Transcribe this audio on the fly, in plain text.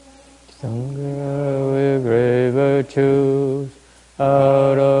Sangha with great virtues,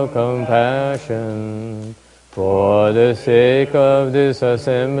 out of compassion, for the sake of this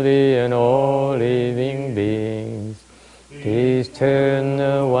assembly and all living beings, please turn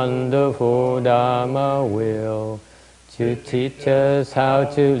the wonderful Dharma wheel to teach us how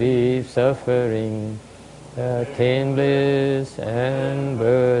to leave suffering, attain bliss and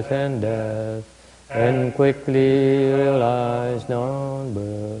birth and death, and quickly realize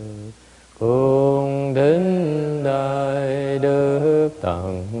non-birth. Cung thính đại đức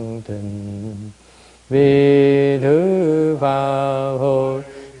tận tình, vì thứ pháp hội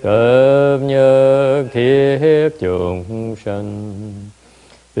cập nhật thiết chúng sanh.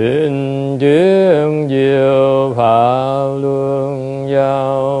 Tin duyên diệu pháp luân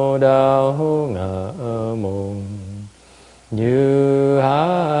giao đạo ngã môn, như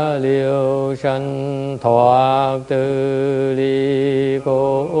há liêu sanh thoát từ ly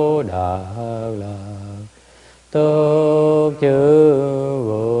cố đạo lạc, tốt chư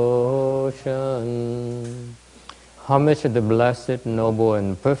vô sanh. Homage to the blessed, noble,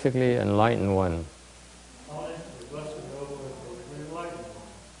 and perfectly enlightened one.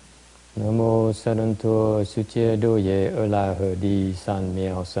 Nam mô Sa Đan Thua Su Chia Đô Ye Ơ La Hờ Đi San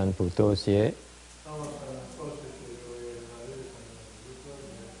Miao San Pu Tô Xie.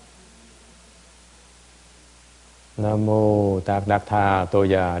 Nam mô Tạc Đắc Tha Tô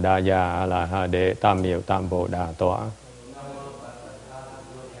Già Đa Già A La Ha Đế Tam Miệu Tam Bộ Đà Tọa.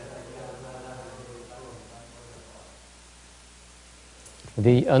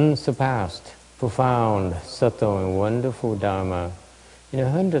 The unsurpassed, profound, subtle, and wonderful Dharma in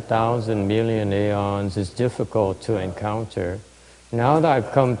 100,000 million aeons is difficult to encounter. Now that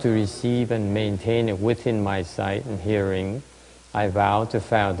I've come to receive and maintain it within my sight and hearing, I vow to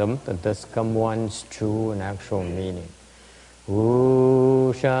fathom the thus come one's true and actual meaning.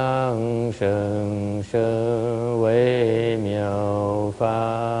 Wu shang sheng sheng wei miao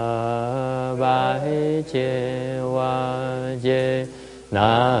fa bai jie wa jie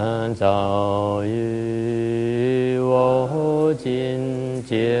nan zao yu wo jin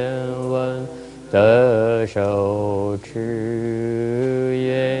jian wen de shou chi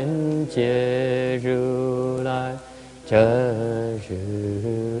yuan jie ru lai chen shi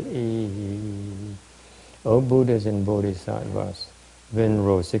yi. O Buddhas and Bodhisattvas,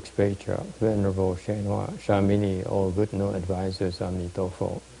 Venerable Sixth Patriarch, Venerable Shenhua, Shamini, all good no advisors,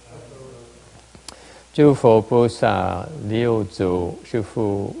 Amitofo. 诸佛菩萨六祖师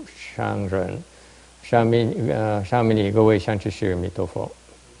父上人，上面的各位上师师弥陀佛。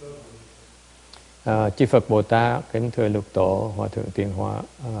Chư Phật Bồ Tát, kính thưa Lục Tổ, Hòa Thượng Tuyên Hóa,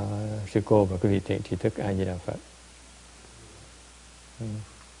 sư cô và quý vị thiện tri thức A Di Đà Phật.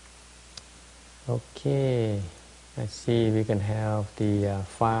 Okay, let's see if we can have the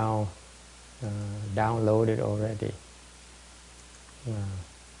file downloaded already.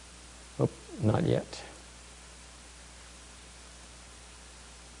 Not yet.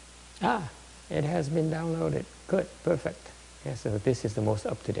 It has been downloaded. Good, perfect. Yes, so this is the most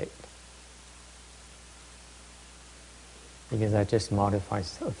up-to-date. Because I just modified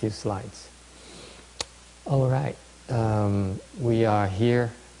a few slides. All right. We are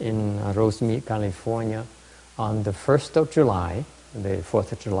here in Rosemead, California on the 1st of July, the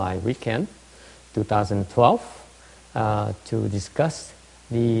 4th of July weekend, 2012, to discuss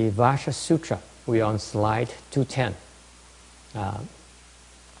the Vajra Sutra. We are on slide 210.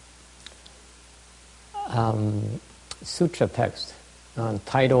 Sutra text.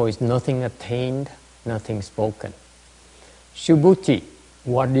 Title is Nothing Attained, Nothing Spoken. Subhuti,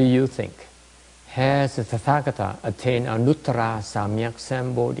 what do you think? Has the Tathagata attained Anuttara Samyak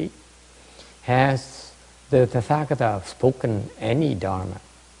Sambodhi? Has the Tathagata spoken any Dharma?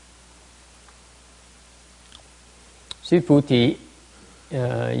 Subhuti,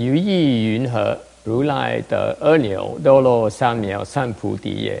 于意云何？如来的阿耨多罗三藐三菩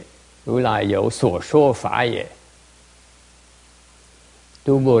提也。如来有所说法也。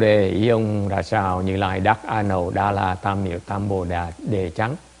Tu Bồ Đề ý ông ra sao? Như Lai đắc A Nầu Đa La Tam Miệu Tam Bồ Đà Đề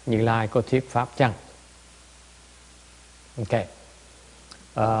chăng? Như Lai có thuyết pháp chăng? Okay.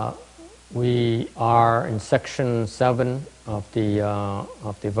 We are in section 7 of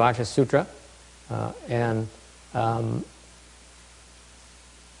the Vajra Sutra, and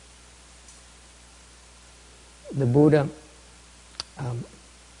the Buddha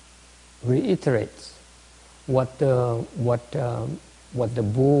reiterates what the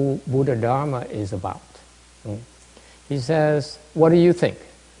Buddha Dharma is about. He says, "What do you think?"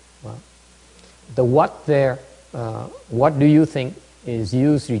 Well, the what there, what do you think, is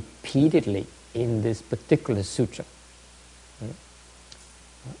used repeatedly in this particular sutra.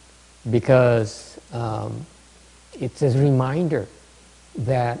 because it's a reminder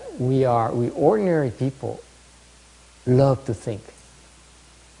that we ordinary people love to think.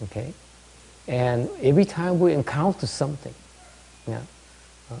 Okay? And every time we encounter something,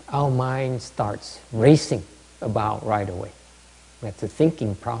 our mind starts racing about right away. That's a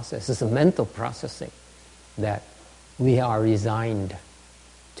thinking process. It's a mental processing that we are resigned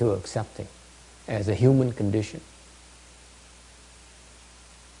to accepting as a human condition.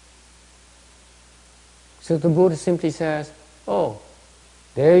 So the Buddha simply says, oh,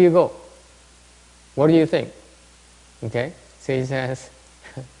 there you go. What do you think? Okay? So he says,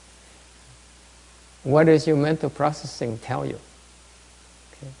 what does your mental processing tell you?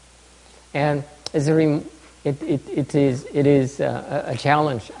 Okay. And it is a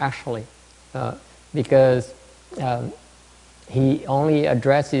challenge, actually, because he only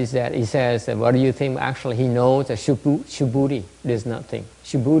addresses that. He says, what do you think? Actually, he knows that Subhuti does not think.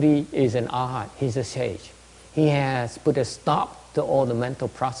 Subhuti is an arhat. He's a sage. He has put a stop to all the mental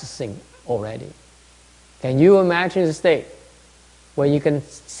processing already. Can you imagine a state where you can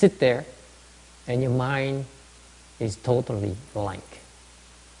sit there and your mind is totally blank?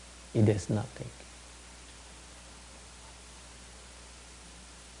 It does not think.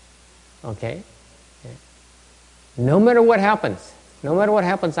 Okay? No matter what happens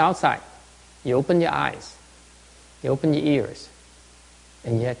outside, you open your eyes, you open your ears,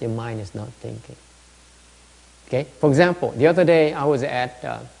 and yet your mind is not thinking. Okay? For example, the other day I was at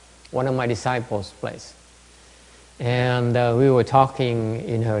one of my disciples' place, and we were talking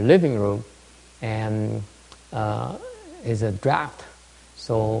in her living room, and there's a draft,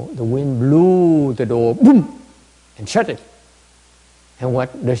 so the wind blew the door, boom, and shut it. And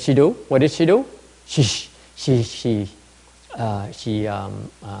what does she do? What did she do? She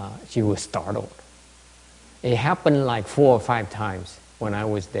was startled. It happened like 4 or 5 times when I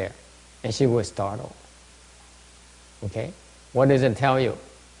was there, and she was startled. Okay? What does it tell you?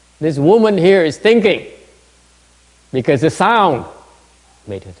 This woman here is thinking because the sound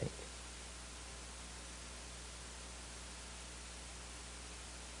made her think.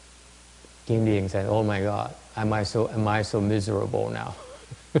 Kim Dien said, "Oh my God, am I so miserable now?"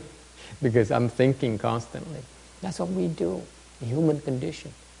 Because I'm thinking constantly. That's what we do. The human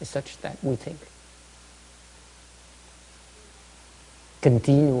condition is such that we think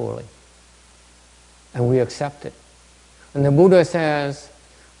continually, and we accept it. And the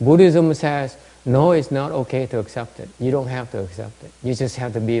Buddhism says, no, it's not okay to accept it. You don't have to accept it. You just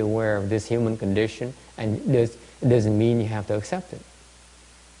have to be aware of this human condition, and it doesn't mean you have to accept it.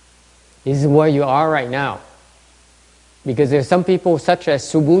 This is where you are right now. Because there's some people such as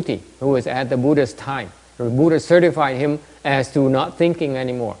Subhuti, who was at the Buddha's time. The Buddha certified him as to not thinking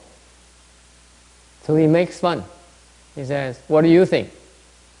anymore. So he makes fun. He says, what do you think?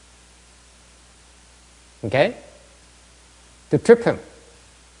 Okay? To trip him.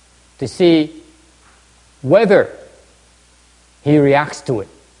 To see whether he reacts to it.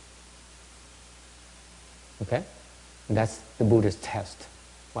 Okay? And that's the Buddha's test,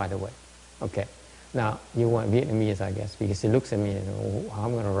 by the way. Okay. Now, you want Vietnamese, I guess, because he looks at me and oh,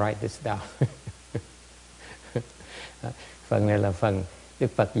 I'm going to write this down. Phần này là phần Đức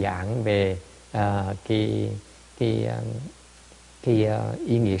Phật giảng về cái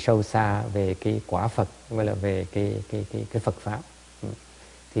ý nghĩa sâu xa về cái quả Phật, hay là về cái Phật pháp.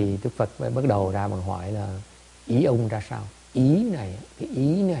 Thì Đức Phật bắt đầu ra bằng hỏi là ý ông ra sao? Cái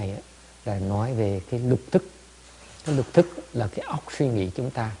ý này là nói về cái lục thức. Cái lục thức là cái óc suy nghĩ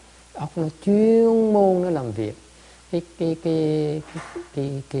chúng ta. Óc nó chuyên môn nó làm việc. Cái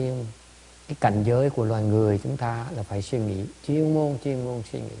cảnh giới của loài người chúng ta là phải suy nghĩ chuyên môn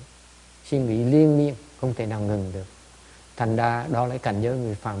suy nghĩ liên miên, không thể nào ngừng được. Thành ra đó là cảnh giới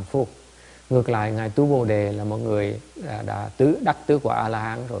người phàm phu. Ngược lại, ngài Tu Bồ Đề là một người đã đắc tứ quả A La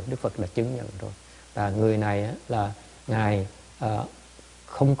Hán rồi, Đức Phật đã chứng nhận rồi. Và người này là ngài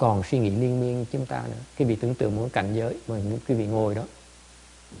không còn suy nghĩ liên miên chúng ta nữa. Quý vị tưởng tượng một cảnh giới mà quý vị ngồi đó,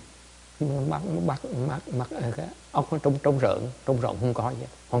 mắt cái óc nó trống rỗng không có gì,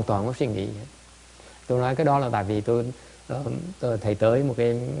 hoàn toàn không suy nghĩ gì. Tôi nói cái đó là tại vì tôi thầy tới một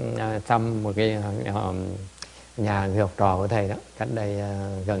cái thăm một cái nhà người học trò của thầy đó, cách đây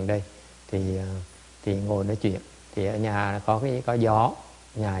gần đây, thì ngồi nói chuyện, thì ở nhà có gió,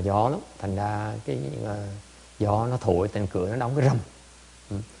 nhà gió lắm, thành ra cái gió nó thổi, thành cửa nó đóng cái rầm,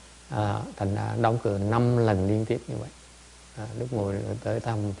 thành ra đóng cửa 5 lần liên tiếp như vậy. Lúc ngồi tới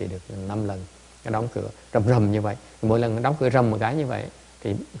thăm thì được 5 lần cái đóng cửa rầm như vậy. Mỗi lần nó đóng cửa rầm một cái như vậy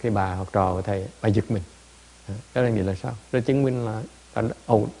thì cái bà học trò của thầy bà giật mình. Đó là nghĩa là sao? Đó chứng minh là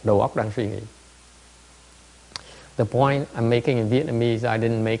đầu óc đang suy nghĩ. The point I'm making in Vietnamese I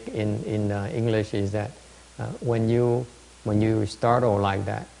didn't make in English is that when you startle like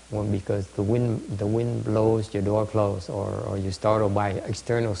that, because the wind blows your door closed, or you startle by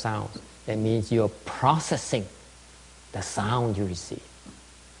external sounds, that means you're processing the sound you receive.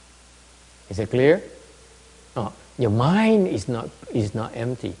 Is it clear? Oh, your mind is not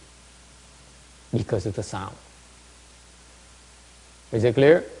empty because of the sound. Is it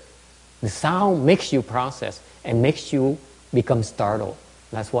clear? The sound makes you process and makes you become startled.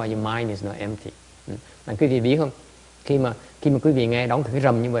 That's why your mind is not empty. Mà quý vị biết không? Khi mà quý vị nghe đón cái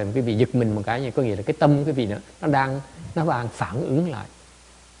rầm như vậy, quý vị giật mình một cái, có nghĩa là cái tâm quý vị nó đang phản ứng lại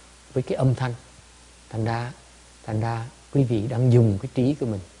với cái âm thanh. Thành ra quý vị đang dùng cái trí của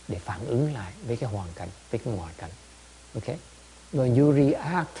mình để phản ứng lại với cái hoàn cảnh, với cái ngoại cảnh. Okay? When you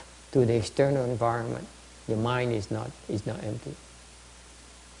react to the external environment, your mind is not empty.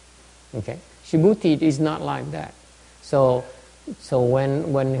 Okay? Subhuti is not like that. So when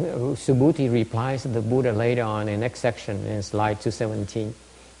Subhuti replies to the Buddha later on in the next section, in slide 217,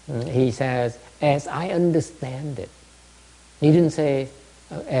 he says, as I understand it. He didn't say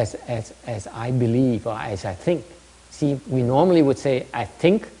as I believe or as I think. See, we normally would say I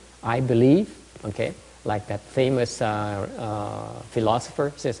think, I believe, okay? Like that famous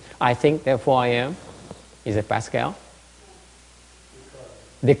philosopher says, I think, therefore I am. Is it Pascal?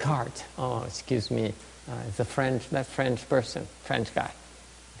 Descartes. Oh, excuse me. It's that French person, French guy.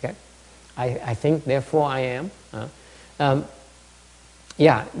 Okay? I think, therefore I am.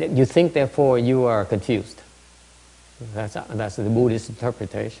 Yeah, you think, therefore you are confused. That's the Buddhist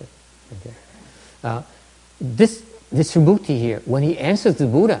interpretation. Okay? This Subhuti here, when he answers the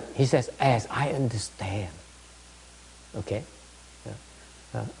Buddha, he says, as I understand. Okay?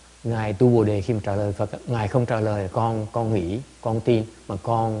 Ngài Tu Bồ Đề khi mà trả lời Phật, Ngài không trả lời con nghĩ, con tin, mà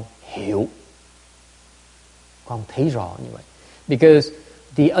con hiểu. Con thấy rõ như vậy. Because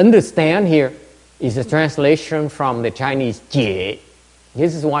the understand here is a translation from the Chinese 解.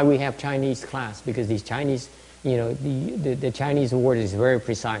 This is why we have Chinese class, because these Chinese, the Chinese word is very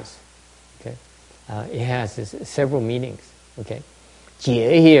precise. Okay? It has several meanings. Okay?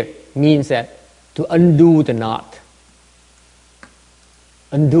 解 here means that to undo the knot.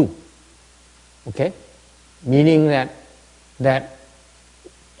 Undo. Okay? Meaning that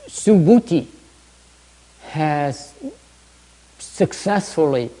Subhuti has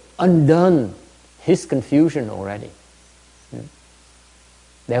successfully undone his confusion already.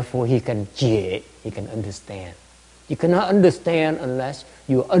 Therefore he can 解, he can understand. You cannot understand unless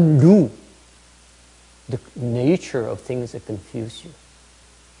you undo the nature of things that confuse you.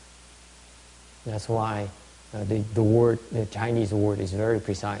 That's why the Chinese word is very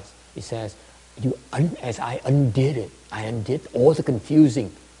precise. It says, as I undid it, I undid all the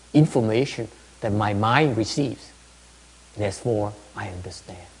confusing information that my mind receives. Therefore, I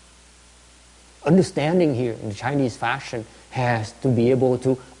understand. Understanding here in the Chinese fashion has to be able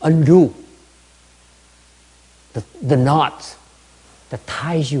to undo the knots that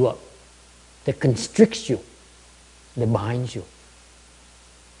ties you up, that constricts you, that binds you.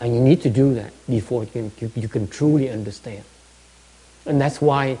 And you need to do that before you can truly understand. And that's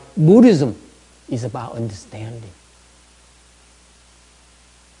why Buddhism is about understanding.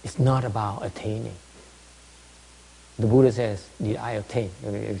 It's not about attaining. The Buddha says, did I attain?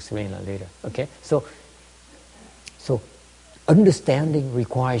 I'll explain that later. Okay? So understanding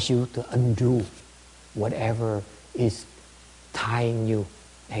requires you to undo whatever is tying you,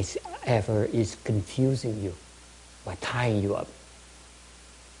 whatever is confusing you, by tying you up.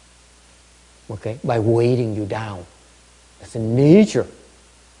 Okay? By weighting you down. That's the nature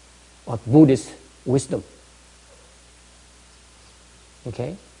of Buddhist wisdom.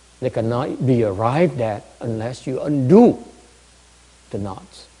 Okay? They cannot be arrived at unless you undo the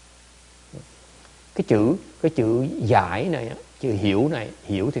knots. Cái chữ giải này, chữ hiểu này,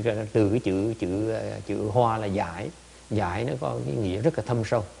 hiểu thì từ cái chữ Hoa là giải. Giải nó có cái nghĩa rất là thâm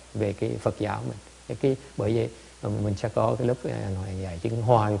sâu về cái Phật giáo mình. Bởi vậy mình sẽ có cái lớp nói dạy tiếng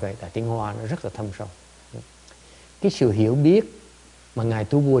Hoa như vậy, tại tiếng Hoa nó rất là thâm sâu. Cái sự hiểu biết mà Ngài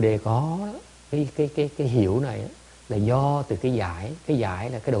Tu Bồ Đề có đó, cái hiểu này là do từ cái giải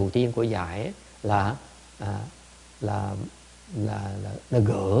là cái đầu tiên của giải là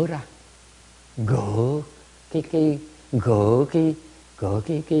gỡ ra, gỡ cái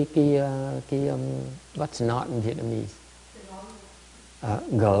what's not in Vietnamese,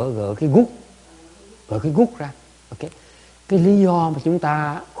 gỡ cái gút ra. Okay. Cái lý do mà chúng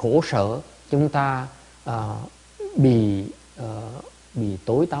ta khổ sở, chúng ta bị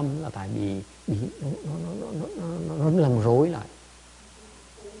tối tâm là tại vì nó làm rối lại.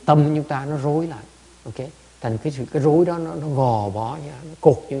 Tâm chúng ta nó rối lại. Okay. Thành cái rối đó nó gò bó nha, nó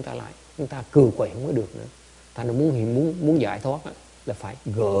cột chúng ta lại, chúng ta cừ quậy không có được nữa. Ta nó muốn giải thoát đó, là phải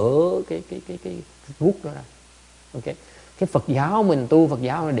gỡ cái gút đó ra. Ok, cái Phật giáo mình tu Phật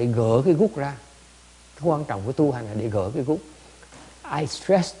giáo là để gỡ cái gút ra. Cái quan trọng của tu hành là để gỡ cái gút. I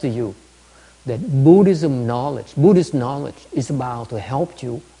stress to you that Buddhist knowledge is about to help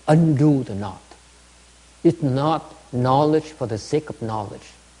you undo the knot. It's not knowledge for the sake of knowledge.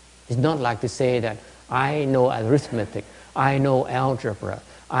 It's not like to say that I know arithmetic, I know algebra,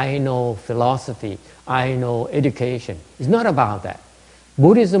 I know philosophy, I know education. It's not about that.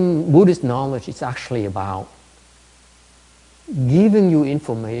 Buddhist knowledge is actually about giving you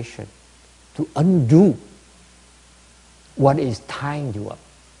information to undo what is tying you up,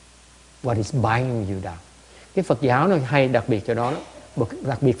 what is binding you down. Cái Phật giáo nó hay đặc biệt cho đó.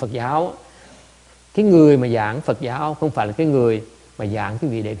 Đặc biệt Phật giáo, cái người mà giảng Phật giáo không phải là cái người mà giảng cái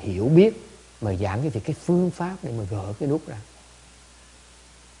việc để hiểu biết, mà giảng cái phương pháp để mà gỡ cái nút ra.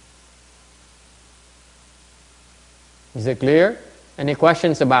 Is it clear? Any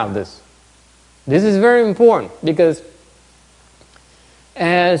questions about this? This is very important because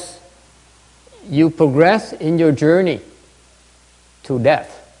as you progress in your journey to death,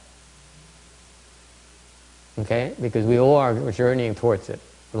 okay, because we all are journeying towards it,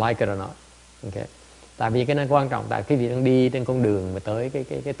 like it or not, okay. Tại vì cái này quan trọng, tại cái việc đang đi trên con đường mà tới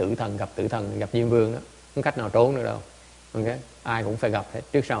cái tử thần, gặp Diêm Vương đó, không cách nào trốn được đâu, okay. Ai cũng phải gặp hết,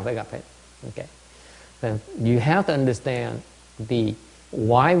 trước sau phải gặp hết, okay. Then you have to understand the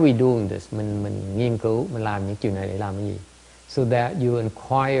why we doing this. Mình nghiên cứu, mình làm những chuyện này để làm cái gì? So that you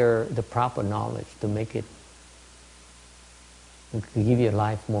acquire the proper knowledge to make it, to give your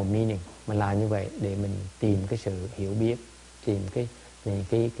life more meaning. Mình làm như vậy để mình tìm cái sự hiểu biết, tìm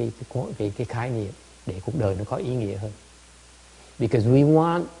cái khái niệm để cuộc đời nó có ý nghĩa hơn. Because we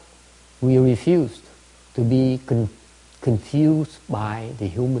refuse to be confused by the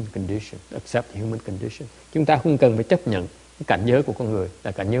human condition, accept the human condition. Chúng ta không cần phải chấp nhận cái cảnh giới của con người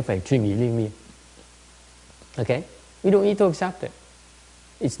là cảnh giới phải suy nghĩ liên miên. Okay? We don't need to accept it.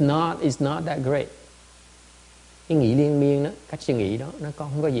 It's not that great. Cái nghĩ liên miên đó, cách suy nghĩ đó, nó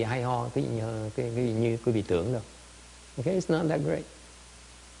không có gì hay ho, cái gì như quý vị tưởng đâu. Okay, it's not that great.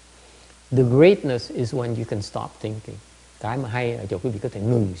 The greatness is when you can stop thinking. Cái mà hay ở chỗ quý vị có thể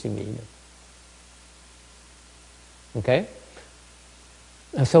ngừng suy nghĩ được. Okay?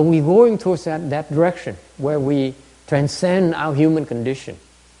 So we're going towards that direction where we transcend our human condition.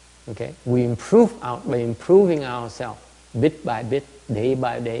 Okay? We by improving ourselves bit by bit, day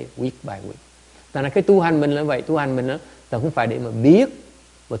by day, week by week. Tại là cái tu hành mình là vậy, tu hành mình đó, là không phải để mà biết,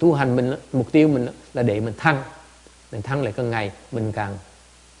 mà tu hành mình đó, mục tiêu mình đó, là để mình thăng lại, càng ngày mình càng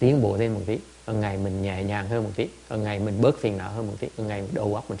tiến bộ lên một tí, càng ngày mình nhẹ nhàng hơn một tí, càng ngày mình bớt phiền não hơn một tí, càng ngày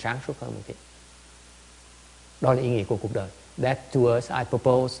đầu óc mình sáng suốt hơn một tí. Đó là ý nghĩa của cuộc đời. That to us, I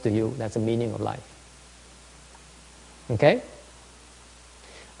propose to you, that's the meaning of life. Okay?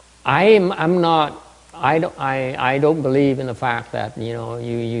 I don't believe in the fact that, you know,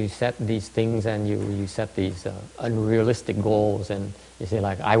 you set these things and you set these unrealistic goals and you say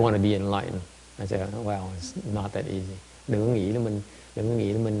like, I want to be enlightened. I say, well, it's not that easy. Đừng có nghĩ là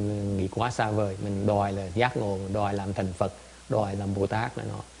mình nghĩ quá xa vời, mình đòi là giác ngộ, mình đòi làm thành Phật, đòi làm Bồ Tát này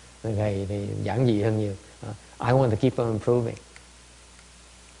nọ. Ngày thì giản dị hơn nhiều. I want to keep on improving.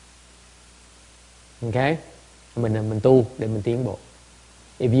 Okay? Mình tu để mình tiến bộ.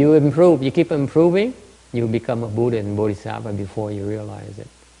 If you improve, you keep improving, you become a Buddha and Bodhisattva before you realize it.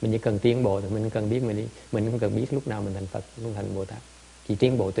 Mình chỉ cần tiến bộ, thì mình cần biết mình không cần biết lúc nào mình thành Phật, lúc thành Bồ Tát. Chỉ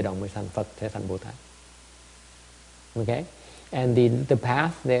tiến bộ tự động mới thành Phật, sẽ thành Bồ Tát. Okay? And the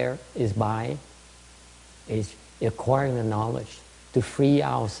path there is acquiring the knowledge to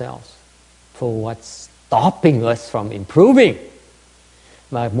free ourselves for what's stopping us from improving.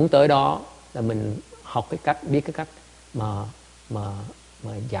 Và muốn tới đó là mình học biết cái cách mà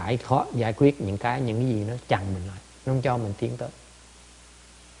giải quyết những cái gì nó chặn mình lại, nó không cho mình tiến tới.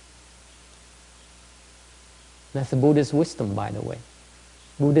 That's the Buddhist wisdom, by the way.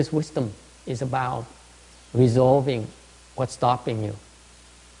 Buddhist wisdom is about resolving what's stopping you.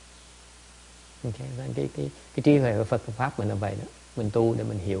 Okay, cái trí huệ của Phật pháp mình là vậy đó. Mình tu để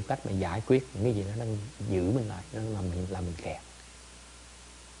mình hiểu cách mà giải quyết những cái gì nó đang giữ mình lại, nó làm mình kẹt.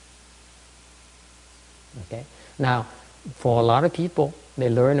 Okay. Now, for a lot of people, they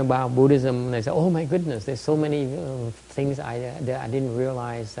learn about Buddhism and they say, "Oh my goodness, there's so many things I didn't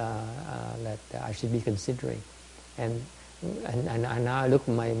realize that I should be considering." And now I look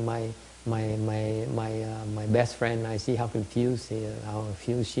at my best friend. I see how confused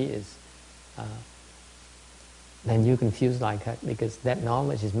she is. Then you confuse like her because that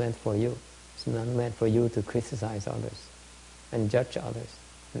knowledge is meant for you. It's not meant for you to criticize others and judge others.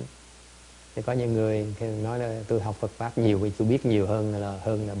 Thì có những người nói là tôi học Phật pháp nhiều vì tôi biết nhiều hơn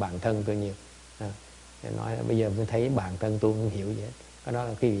là bản thân tôi nhiều. Nói là bây giờ tôi thấy bản thân tôi không hiểu gì hết. Cái đó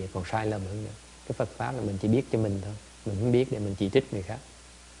là cái việc còn sai lầm hơn nữa. Cái Phật pháp là mình chỉ biết cho mình thôi, mình không biết để mình chỉ trích người khác.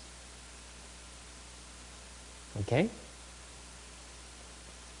 Okay?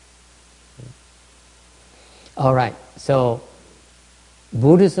 All right. So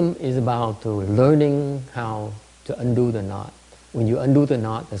Buddhism is about to learning how to undo the knot. When you undo the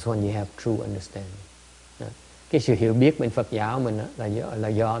knot, that's when you have true understanding. Cái sự hiểu biết bên Phật giáo mình là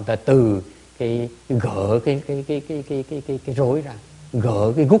do ta từ cái gỡ cái rối ra,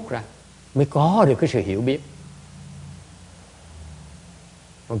 gỡ cái gút ra mới có được cái sự hiểu biết.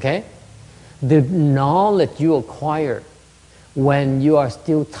 Okay? The knowledge you acquire when you are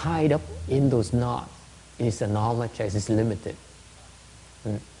still tied up in those knots is a knowledge that is limited.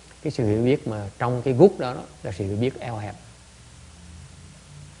 Cái sự hiểu biết mà trong cái gút đó là sự hiểu biết eo hẹp.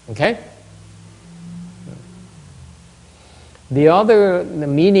 Okay? The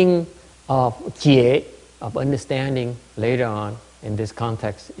meaning of jie, of understanding later on in this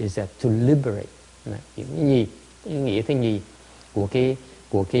context is that to liberate. Cái nghĩa thứ nhì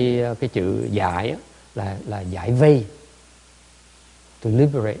của cái chữ giải là giải vây. To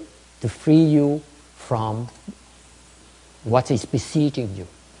liberate, to free you from what is besieging you.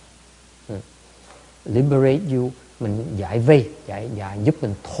 Liberate you, mình giải vây, giải giúp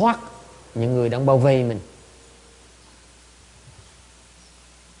mình thoát những người đang bao vây mình.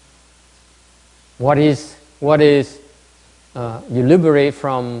 What is you liberate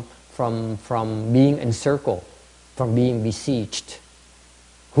from being encircled, from being besieged.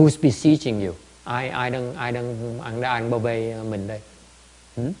 Who's besieging you? Ai đang bao vây mình đây?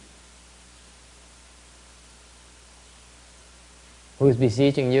 Who's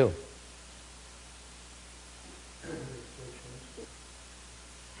besieging you?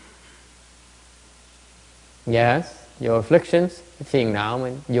 Yes, your afflictions, phiền não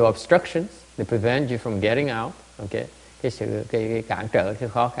mình, your obstructions, they prevent you from getting out. Okay, cái cản trở, cái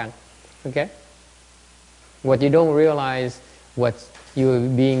khó khăn. Okay, what you don't realize, what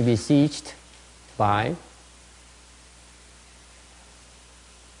you're being besieged by,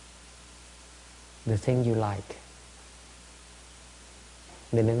 the thing you like.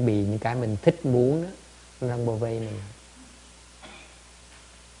 Mình đang bị những cái mình thích muốn đó, nó đang bao vây mình.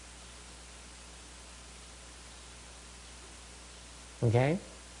 Okay,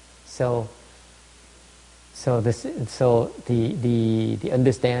 so the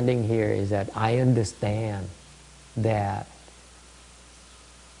understanding here is that I understand that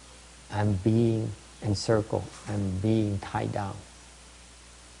I'm being encircled, I'm being tied down,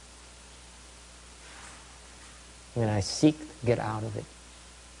 and I seek to get out of it.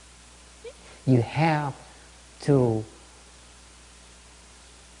 You have to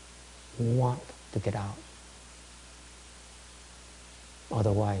want to get out.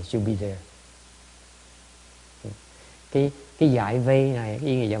 Otherwise you'll be there. Cái giải vây này,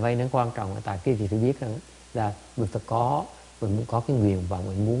 ý nghĩa giải vây nó quan trọng là tại cái gì tôi biết là mình muốn có cái nguyện vọng,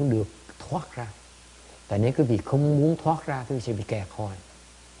 mình muốn được thoát ra. Tại nếu quý vị không muốn thoát ra, quý vị sẽ bị kẹt hoài.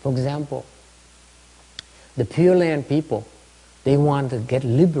 For example, the Pure Land people, they want to get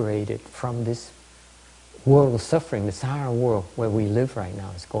liberated from this world of suffering, the Sahara world where we live right now.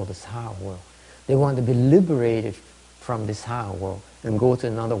 It's called the Sahara world. They want to be liberated from this Sahara world and go to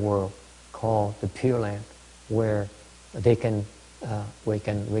another world called the Pure Land, where they can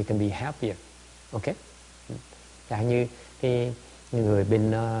we can be happier. Okay? Chẳng như cái người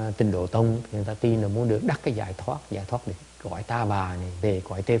bên Tịnh Độ Tông, người ta tin là muốn được đắc cái giải thoát được cõi Ta Bà này, về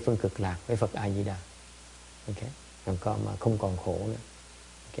cõi Tây Phương Cực Lạc với Phật A Di Đà. Okay? Mà không còn khổ nữa.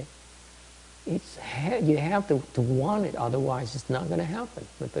 Okay? You have to want it, otherwise it's not going to happen.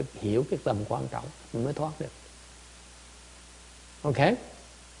 Mình phải hiểu cái tầm quan trọng mình mới thoát được. Okay?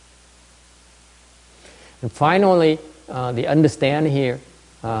 And finally, the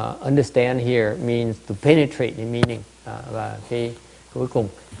understand here means to penetrate the meaning. Và cái cuối cùng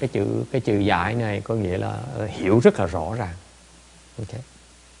cái chữ giải này có nghĩa là hiểu rất là rõ ràng. Okay?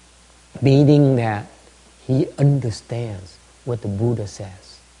 Meaning that he understands what the Buddha says.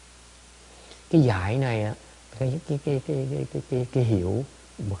 Cái giải này cái hiểu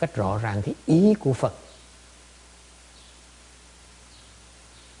một cách rõ ràng cái ý của Phật.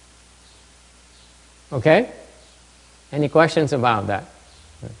 Okay? Any questions about that?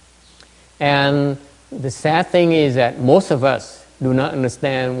 And the sad thing is that most of us do not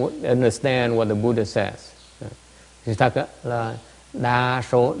understand what the Buddha says. Thì thật là đa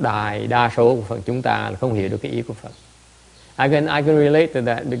số của Phật chúng ta là không hiểu được cái ý của Phật. I can relate to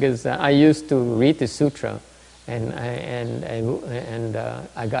that because I used to read the sutra and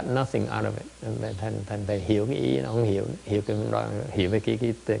I got nothing out of it. Thành thầy hiểu cái ý nó không hiểu về cái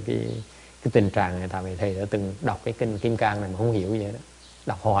tình trạng này, tại vì thầy đã từng đọc cái kinh Kim Cang này mà không hiểu vậy đó,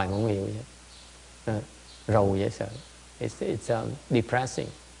 đọc hoài mà không hiểu vậy. Rầu dễ sợ. It's depressing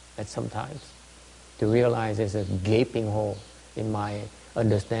at sometimes to realize there's a gaping hole in my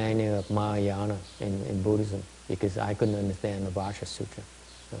understanding of Mahayana in Buddhism, because I couldn't understand the Vajra Sutra,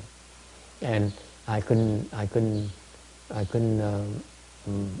 and I couldn't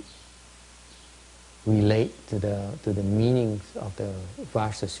relate to the meanings of the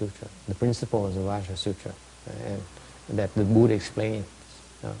Vajra Sutra, the principles of the Vajra Sutra, and that the Buddha explained.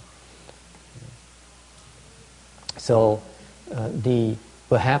 So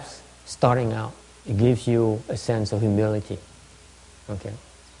perhaps starting out, it gives you a sense of humility. Okay.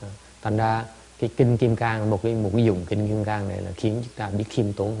 Thành ra cái kinh Kim Cang, một cái dùng kinh Kim Cang này là khiến chúng ta biết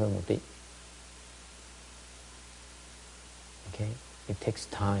khiêm tốn hơn một tí. Okay. It takes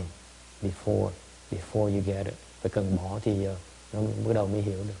time before you get it. Phải cần bỏ thì nó bắt đầu mới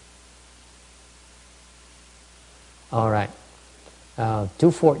hiểu được. All right.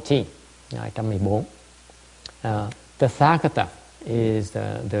 214, 214. Tathagata is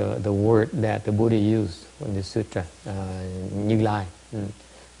the word that the Buddha used in the sutra, Như Lai.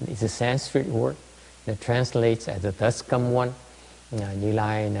 It's a Sanskrit word that translates as the thus come one. Như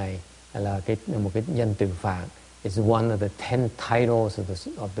Lai này là một cái danh từ Phạn. It's one of the 10 titles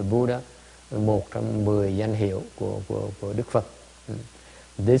of the Buddha, một trong 10 danh hiệu của Đức Phật.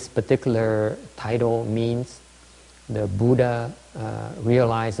 This particular title means the Buddha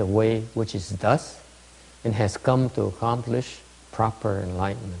realized a way which is thus and has come to accomplish proper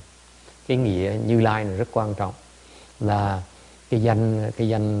enlightenment. Cái nghĩa Như Lai này rất quan trọng, là cái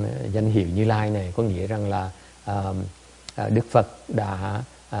danh hiệu Như Lai này có nghĩa rằng là Đức Phật đã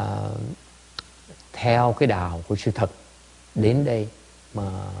theo cái đạo của sự thật đến đây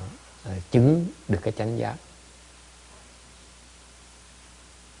mà chứng được cái chánh giác.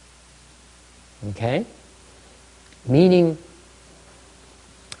 Okay? Meaning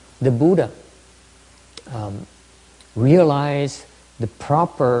the Buddha realized the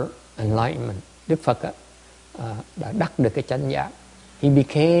proper enlightenment. Đức Phật đã đắc được cái chánh giác. He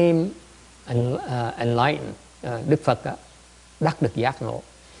became enlightened. Đức Phật đắc được giác ngộ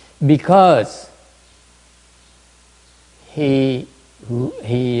because he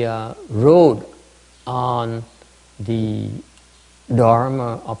rode on the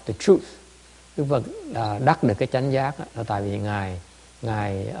dharma of the truth. Đức Phật đắc được cái chánh giác là tại vì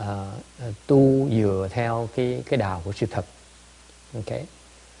ngài tu dựa theo cái đạo của sự thật. Okay.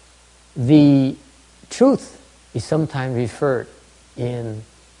 The truth is sometimes referred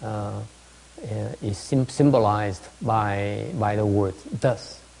is symbolized by the word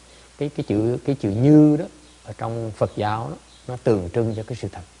thus. Cái chữ như đó ở trong Phật giáo đó, nó tượng trưng cho cái sự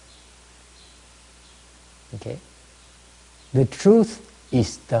thật. Okay. The truth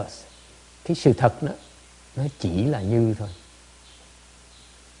is thus. Cái sự thật đó, nó chỉ là như thôi.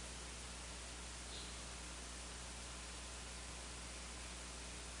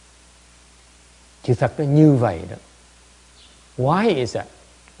 Sự thật nó như vậy đó. Why is that?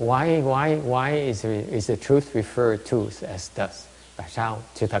 Why is the truth referred to as thus? Tại sao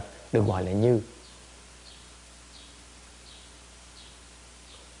sự thật được gọi là như?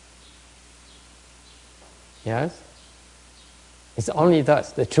 Yes? It's only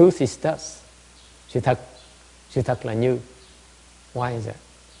thus. The truth is thus. Sự thật là như. Why is that?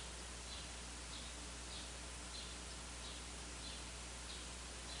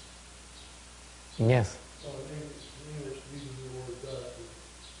 Yes. Well, in English, using the word thus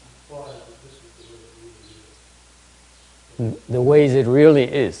implies that this is the way it really is. The way it really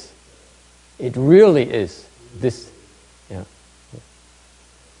is. It really is. This. Yeah.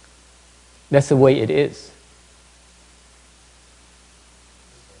 That's the way it is.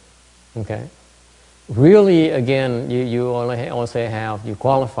 Okay. Really, again, you also have, you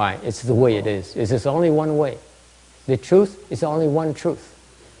qualify, it's the way it is. It's only one way. The truth is only one truth.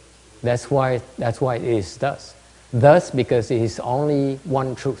 That's why it is thus. Thus because it is only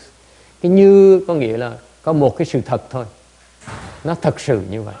one truth. Cái như có nghĩa là có một cái sự thật thôi. Nó thật sự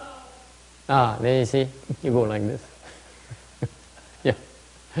như vậy. There you see, you go like this. Yeah.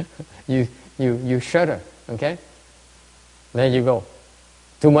 You shudder, okay? There you go.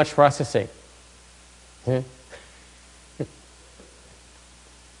 Too much processing.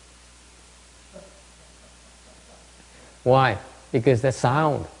 Why? Because the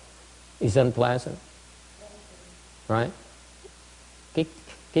sound is unpleasant. Right?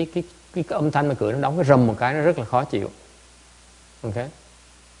 Cái âm thanh mà cửa nó đóng cái rầm một cái nó rất là khó chịu. Okay?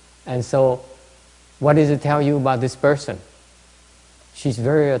 And so, what does it tell you about this person? She's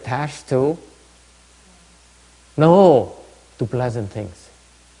very attached to? No, to pleasant things.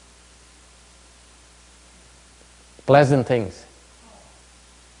 Pleasant things.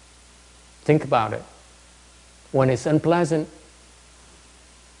 Think about it. When it's unpleasant,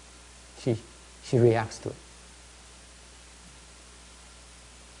 she reacts to it.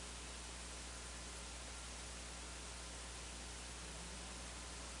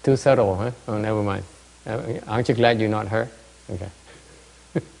 Too subtle, huh? Oh, never mind. Aren't you glad you're not her? Okay.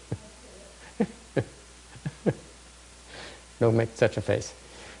 Don't make such a face.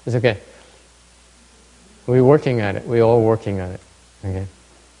 It's okay. We're working at it. We're all working at it. Okay.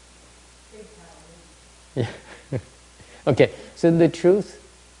 Yeah. Okay. So the truth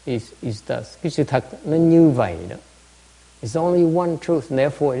is thus. Cái sự thật nó như vậy đó. It's only one truth, and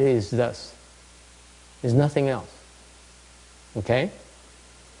therefore it is thus. There's nothing else. Okay?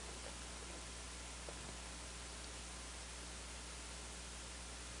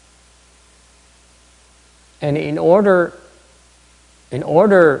 And in order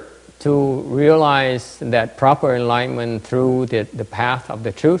to realize that proper enlightenment through the path of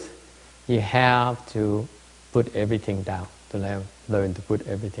the truth, you have to put everything down, to learn to put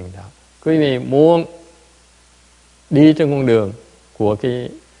everything down. Quý vị muốn đi trên con đường của cái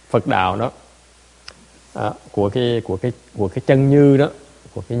Phật đạo đó, của cái chân như đó,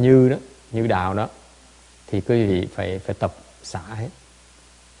 của cái như đạo đó, thì quý vị phải tập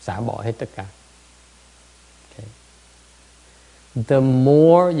xả bỏ hết tất cả. The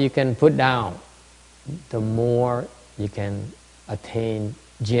more you can put down, the more you can attain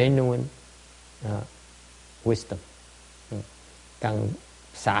genuine wisdom. Càng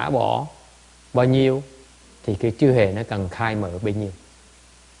xả bỏ bao nhiêu thì cái trí huệ nó càng khai mở bấy nhiêu.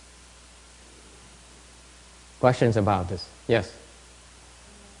 Questions about this? Yes.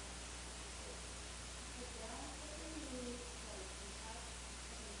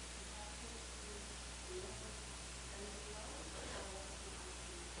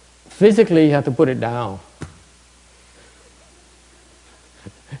 Physically, you have to put it down.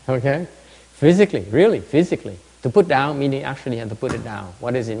 Okay? Physically, really, physically. To put down, meaning actually you have to put it down.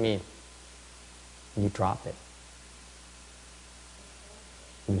 What does it mean? You drop it.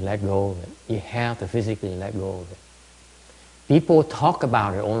 You let go of it. You have to physically let go of it. People talk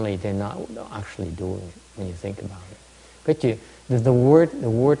about it only, they're not actually doing it when you think about it. But the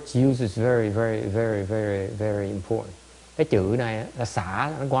word used is very, very, very, very, very important. Cái chữ này là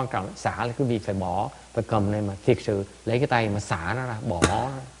xả, nó quan trọng. Xả là quý vị phải bỏ, phải cầm này mà thiệt sự lấy cái tay mà xả nó ra, bỏ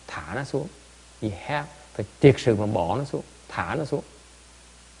nó, thả nó xuống. You have, phải thiệt sự mà bỏ nó xuống, thả nó xuống.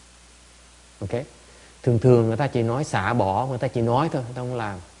 Ok? Thường người ta chỉ nói xả bỏ, người ta chỉ nói thôi, người ta không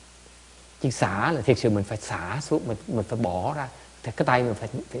làm. Chứ xả là thiệt sự mình phải xả xuống, mình phải bỏ ra. Cái tay mình phải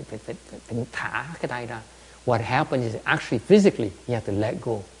thả cái tay ra. What happens is actually physically you have to let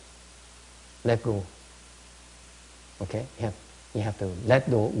go. Let go. Okay, you have to let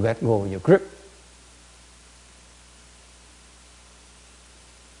go of your grip.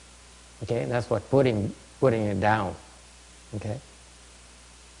 Okay, that's what putting it down. Okay.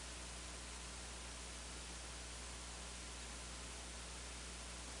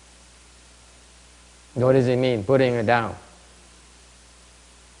 What does it mean, putting it down?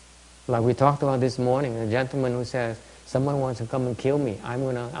 Like we talked about this morning, a gentleman who says, someone wants to come and kill me, I'm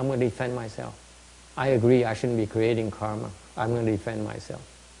gonna defend myself. I agree, I shouldn't be creating karma. I'm going to defend myself.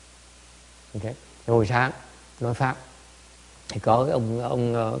 Okay. Hồi sáng nói pháp thì có cái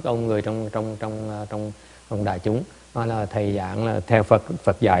ông người trong đại chúng nói là thầy giảng là theo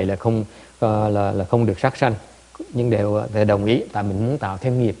Phật dạy là không được sát sanh, nhưng đều đồng ý tại mình muốn tạo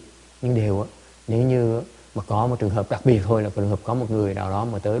thêm nghiệp, nhưng đều nếu như mà có một trường hợp đặc biệt thôi, là trường hợp có một người nào đó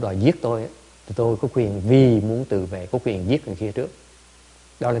mà tới đòi giết tôi thì tôi có quyền vì muốn tự vệ có quyền giết người kia trước.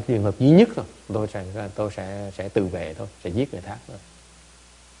 Đó là trường hợp duy nhất thôi. Tôi sẽ tự vệ thôi, sẽ giết người khác thôi.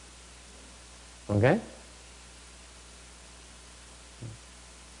 Okay?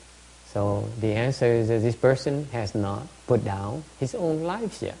 So the answer is that this person has not put down his own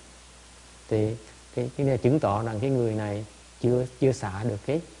life yet. Thì cái này chứng tỏ rằng cái người này chưa xả được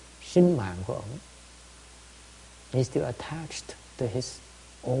cái sinh mạng của ông. He's still attached to his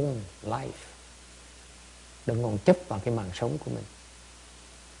own life. Đừng còn chấp vào cái mạng sống của mình.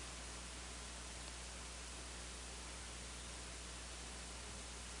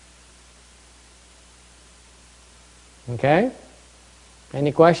 Okay?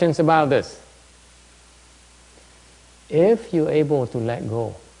 Any questions about this? If you're able to let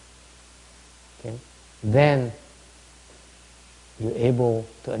go, okay, then you're able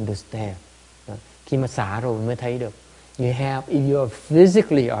to understand. Khi mà xả rồi mới thấy được. if you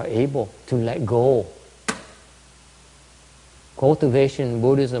physically are able to let go. Cultivation in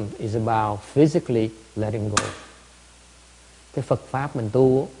Buddhism is about physically letting go. Cái Phật Pháp mình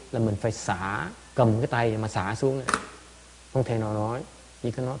tu là mình phải xả, cầm cái tay mà xả xuống này. Không thể nào nói.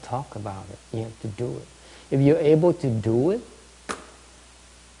 You cannot talk about it. You have to do it. If you're able to do it,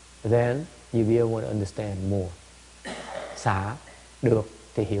 then you'll be able to understand more. Xả được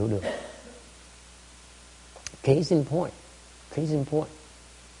thì hiểu được. Case in point.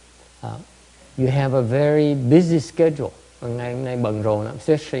 You have a very busy schedule. Ngày hôm nay bận rộn lắm,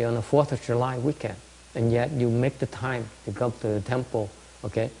 especially on the 4th of July weekend. And yet you make the time to go to the temple.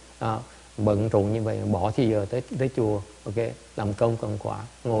 Okay? Bận rộn như vậy, bỏ thì giờ tới chùa. Okay? Làm công cần quả,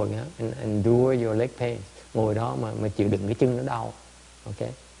 ngồi and endure your leg pain. Ngồi đó mà chịu đựng cái chân nó đau.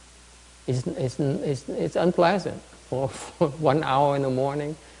 Okay? It's unpleasant for 1 hour in the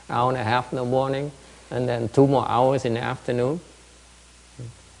morning, hour and a half in the morning, and then 2 more hours in the afternoon.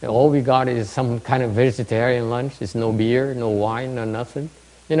 All we got is some kind of vegetarian lunch. There's no beer, no wine, no nothing.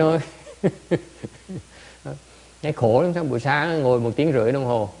 You know, cái khổ lắm. Sao buổi sáng ngồi 1 tiếng rưỡi đồng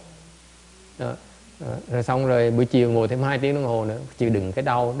hồ, rồi xong rồi buổi chiều ngồi thêm 2 tiếng đồng hồ nữa, chịu đựng cái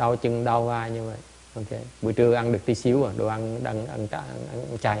đau chân, đau vai như vậy. Okay. Buổi trưa ăn được tí xíu đồ ăn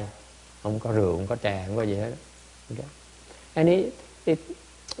chay, không có rượu, không có chè, không có gì hết. Okay. And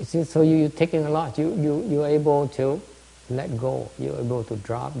so you're taking a lot. You're able to let go. You're able to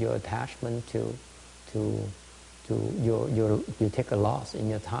drop your attachment to you take a loss in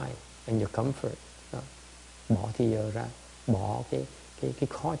your time and your comfort. Bỏ thì giờ ra, bỏ cái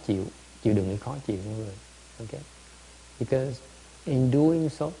khó chịu đựng cái khó chịu của người. Okay? Because in doing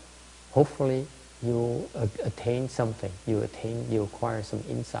so, hopefully you attain something. You acquire some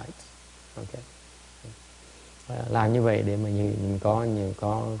insights. Okay? Làm như vậy để mà mình có nhiều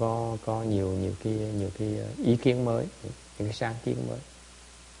cái ý kiến mới, những cái sáng kiến mới.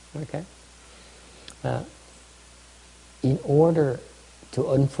 Okay? In order to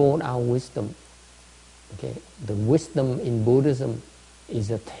unfold our wisdom, okay, the wisdom in Buddhism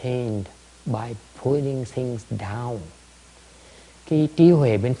is attained by putting things down. Cái trí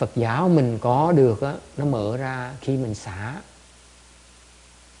huệ bên Phật giáo mình có được á, nó mở ra khi mình xả.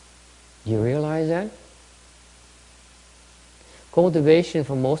 You realize that? Cultivation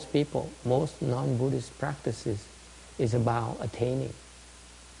for most people, most non-Buddhist practices is about attaining.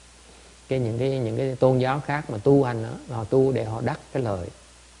 Những cái tôn giáo khác mà tu hành đó, họ tu để họ đắc cái lợi.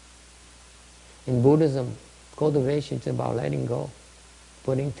 In Buddhism, cultivation is about letting go,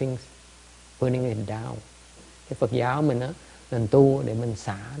 putting it down. Cái Phật giáo mình á, mình tu để mình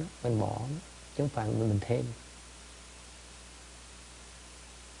xả nó, mình bỏ nó, chứ không phải mình thêm.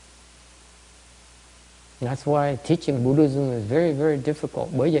 That's why teaching Buddhism is very, very difficult.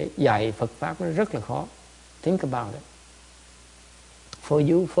 Bởi vậy dạy Phật Pháp nó rất là khó. Think about it.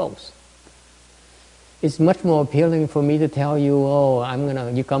 For you folks, it's much more appealing for me to tell you,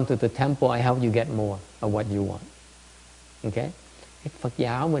 you come to the temple, I help you get more of what you want. Okay? Cái Phật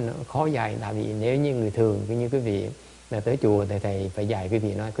giáo mình nó khó dạy, tại vì nếu như người thường, như quý vị là tới chùa, thầy phải dạy quý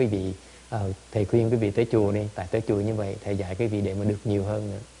vị, nói quý vị, thầy khuyên quý vị tới chùa đi, tại tới chùa như vậy, thầy dạy quý vị để mà được nhiều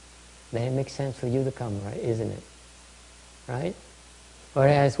hơn nữa. Then it makes sense for you to come, right? Isn't it? Right?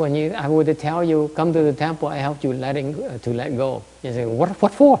 Whereas when I would tell you, come to the temple, I help you to let go. You say,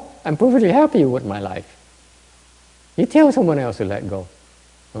 what for? I'm perfectly happy with my life. You tell someone else to let go.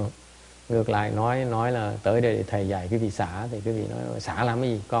 Ngược lại nói là tới đây để thầy dạy quý vị xả, thì quý vị nói xả làm cái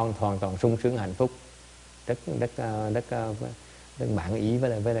gì? Con hoàn toàn sung sướng hạnh phúc, rất bản ý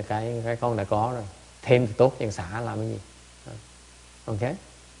với lại cái con đã có rồi. Thêm thì tốt, nhưng xả làm cái gì? Okay?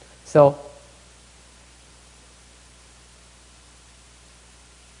 So,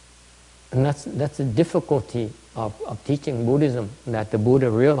 and that's the difficulty of teaching Buddhism, that the Buddha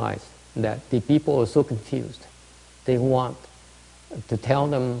realized that the people are so confused. They want to tell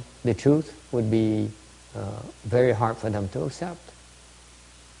them the truth would be very hard for them to accept.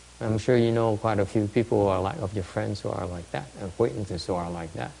 I'm sure you know quite a few people who are of your friends who are like that, acquaintances who are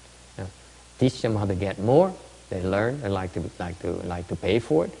like that. Teach them how to get more. They learn. They like to pay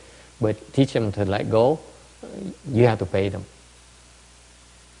for it. But teach them to let go, you have to pay them.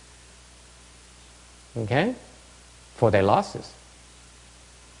 Okay? For their losses.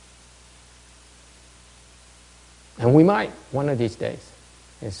 And we might, one of these days,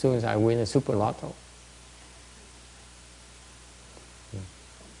 as soon as I win a super lotto.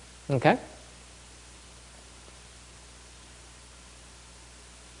 Okay?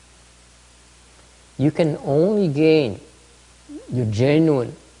 You can only gain your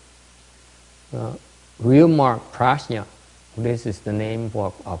genuine real mark prajna This is the name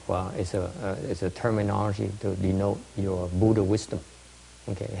it's a terminology to denote your Buddha wisdom.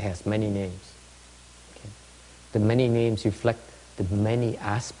 Okay, it has many names. Okay. The many names reflect the many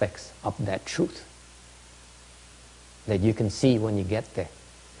aspects of that truth that you can see when you get there.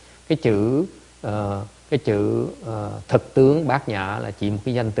 Cái chữ thực tướng Bát Nhã là chỉ một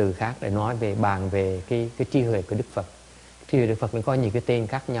cái danh từ khác để nói về bàn về cái trí huệ của Đức Phật. Trí huệ Đức Phật nó có nhiều cái tên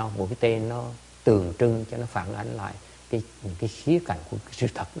khác nhau, một cái tên nó tượng trưng cho nó phản ánh lại những cái khía cạnh của cái sự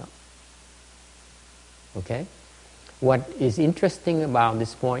thật đó. Okay? What is interesting about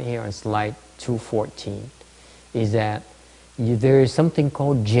this point here on slide 214 is that there is something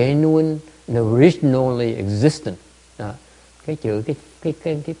called genuine and originally existent. Cái chữ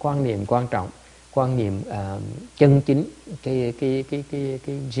cái quan niệm quan trọng, quan niệm chân chính, cái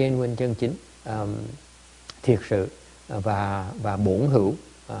genuine chân chính, thiệt sự và bổn hữu,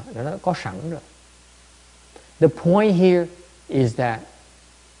 nó có sẵn rồi. The point here is that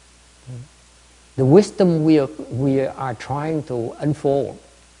the wisdom we are trying to unfold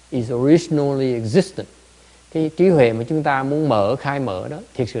is originally existent. Cái trí huệ mà chúng ta muốn khai mở đó,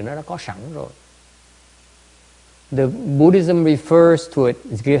 thiệt sự nó đã có sẵn rồi. The Buddhism refers to it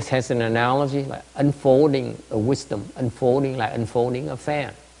has an analogy like unfolding a wisdom, unfolding like unfolding a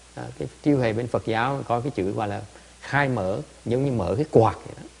fan. Cái trí huệ bên Phật giáo có cái chữ gọi là khai mở, giống như mở cái quạt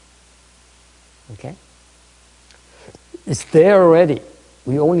vậy đó. Okay? It's there already.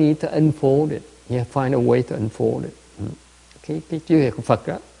 We only need to unfold it. You find a way to unfold it. Cái trí huệ của Phật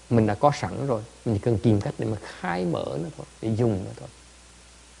đó, mình đã có sẵn rồi. Mình chỉ cần tìm cách để mà khai mở nó thôi, để dùng nó thôi.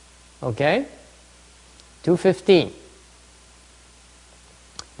 Okay? 215.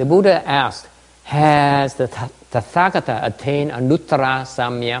 The Buddha asked, has the Tathagata attained Anuttara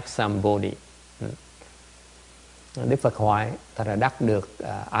Samyak Sambodhi? Đức Phật hỏi, ta đã đắc được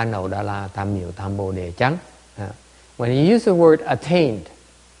Anodala Tam Miệu Tam Bồ Đề chăng? When you use the word attained,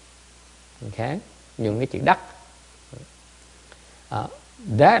 okay, dùng cái chữ đắc,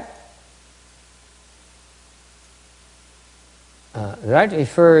 that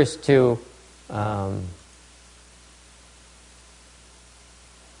refers to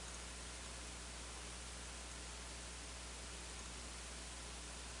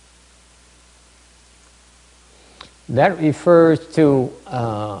that refers to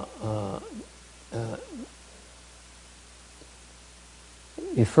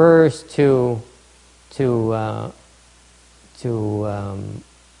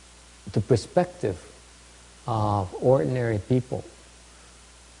the perspective of ordinary people,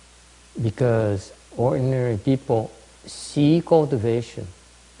 because ordinary people see cultivation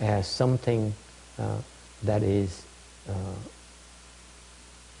as something that is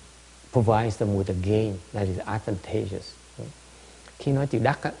provides them with a gain that is advantageous. Khi nói chữ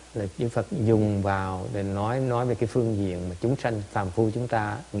đắc á, là Đức Phật dùng vào để nói về cái phương diện mà chúng sanh phàm phu chúng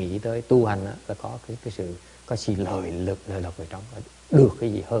ta nghĩ tới tu hành á, là có cái sự lợi lộc ở trong, được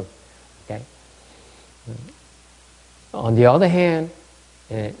cái gì hơn. Okay. On the other hand,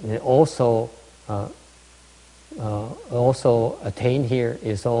 also attained here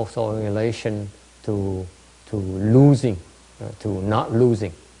is also in relation to losing, to not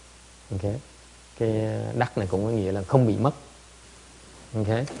losing. Okay. Cái đắc này cũng có nghĩa là không bị mất.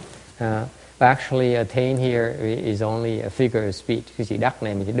 Okay. But actually attain here is only a figure of speech. Cái chữ đắc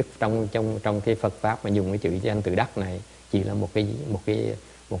này, mình đức trong cái Phật pháp mà dùng cái chữ danh từ đắc này chỉ là một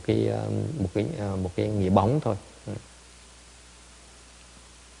cái nghĩa bóng thôi.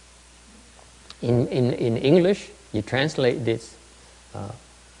 In English, you translate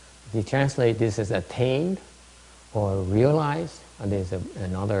this as attained or realized. And there's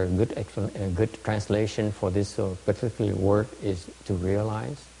another good translation for this particular word is to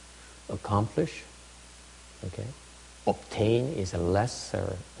realize, accomplish. Okay, obtain is a less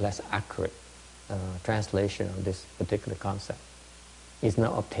accurate translation of this particular concept. It's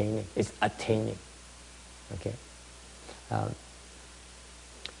not obtaining; it's attaining. Okay.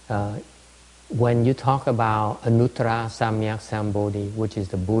 When you talk about Anuttara Samyak Sambodhi, which is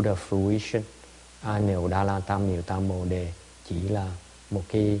the Buddha fruition, Anodala Tam Miệu Tam Bồ Đề, chỉ là một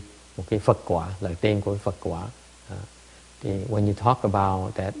cái Phật quả, lời tên của Phật quả. When you talk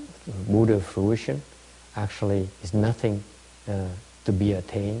about that Buddha fruition, actually is nothing to be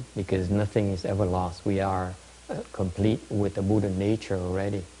attained, because nothing is ever lost. We are complete with the Buddha nature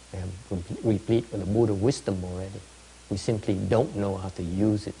already. We are complete with the Buddha wisdom already. We simply don't know how to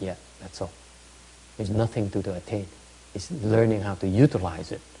use it yet. That's all. There's nothing to attain. It's learning how to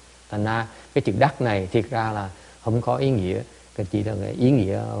utilize it. Thành ra cái chữ đắc này thiệt ra là không có ý nghĩa, chỉ là ý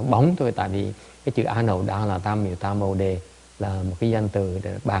nghĩa bóng thôi. Tại vì cái chữ A Nậu Đa là Tam Miệu Tam Bồ Đề là một cái danh từ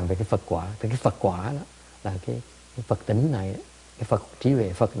để bàn về cái Phật quả. Thì cái Phật quả đó là Cái Phật tính này, cái Phật trí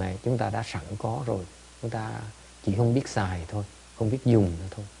huệ Phật này chúng ta đã sẵn có rồi, chúng ta chỉ không biết xài thôi, không biết dùng nữa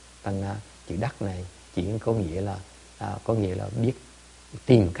thôi. Thành ra chữ đắc này chỉ có nghĩa là biết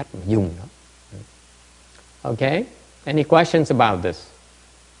tìm cách mà dùng nó. Okay? Any questions about this?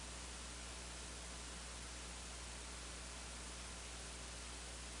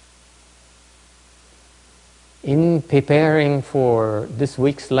 In preparing for this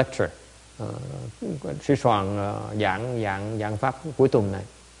week's lecture, sư soạn giảng pháp cuối tuần này,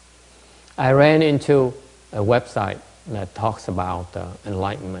 I ran into a website that talks about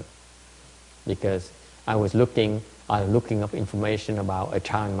enlightenment, because I was looking up information about a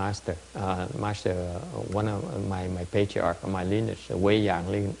child master, one of my patriarch, my lineage, a Wei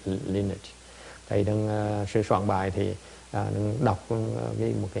Yang lineage. Thầy đang sư soạn bài thì đang đọc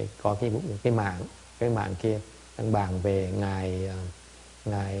một cái mạng kia đang bàn về ngài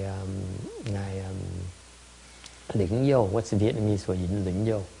Lĩnh Vô. What's the Vietnamese for Lĩnh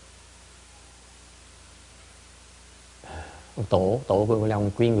Vô? Tổ của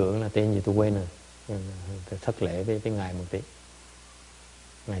lòng quy ngưỡng là tên gì tôi quên rồi, thất lễ với ngài một tí.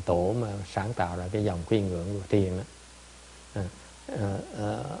 Ngài tổ mà sáng tạo ra cái dòng quy ngưỡng của thiền đó.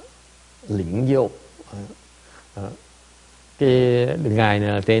 Lĩnh Vô. Cái ngài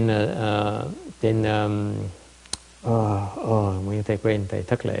là tên thầy quên, thầy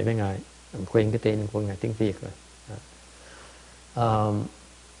thất lễ với ngài, quên cái tên của ngài tiếng Việt rồi.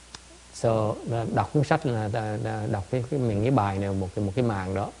 So đọc cuốn sách là đọc cái bài này một cái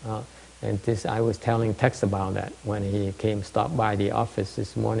màng đó. And this I was telling Tex about that when he stopped by the office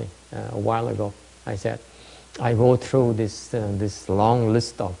this morning a while ago. I said I go through this long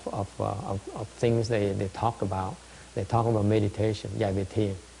list of things they talk about. They talk about meditation, giải về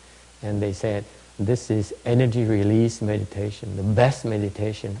thiền, and they said this is energy release meditation, the best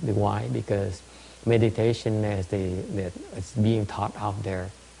meditation. Why? Because meditation as it's being taught out there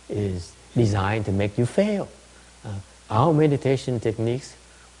is designed to make you fail. Our meditation techniques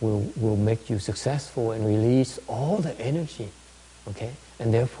will make you successful and release all the energy, okay?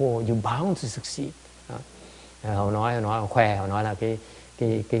 And therefore you're bound to succeed. Họ nói là cái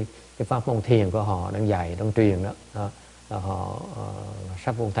pháp môn thiền của họ đang dạy, đang truyền đó. Họ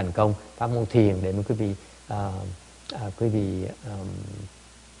sắp môn thành công pháp môn thiền để mà quý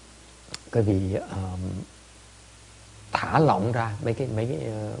vị thả lỏng ra mấy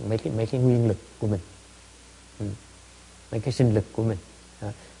cái nguyên lực của mình, mấy cái sinh lực của mình.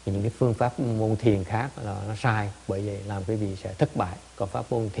 Những cái phương pháp môn thiền khác là nó sai, bởi vậy làm quý vị sẽ thất bại. Còn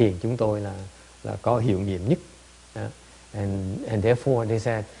pháp môn thiền chúng tôi là có hiệu nghiệm nhất. And therefore they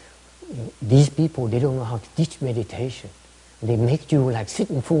said these people, they don't know how to teach meditation. They make you like sit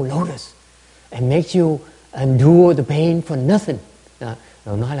in full lotus and make you endure the pain for nothing.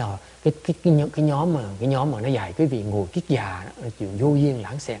 Rồi nói là cái nhóm mà nó dạy quý vị ngồi kiết già đó, chuyện vô duyên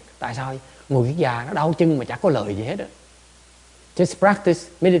lãng xẹt. Tại sao ngồi kiết già nó đau chân mà chả có lợi gì hết đó. Just practice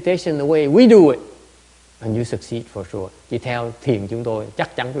meditation the way we do it and you succeed for sure. Chỉ theo thiền chúng tôi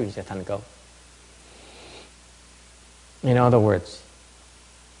chắc chắn quý vị sẽ thành công. In other words,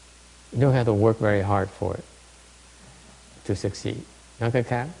 you don't have to work very hard for it to succeed. Nói cách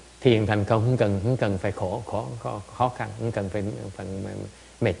khác, thiền thành công không cần phải khó khăn, không cần phải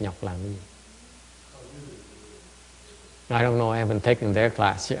mệt nhọc làm gì. I don't know, I haven't taken their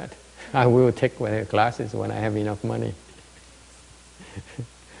class yet. I will take their classes when I have enough money.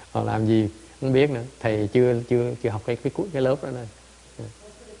 Họ làm gì không biết nữa, thầy chưa học cái lớp đó này.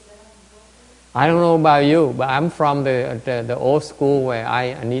 I don't know about you, but I'm from the old school where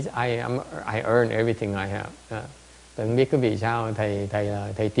I earn everything I have. Tôi không biết cái vì sao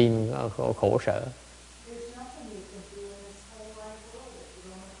thầy tin khổ sở.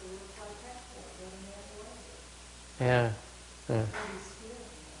 Yeah.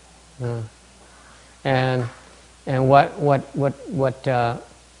 And what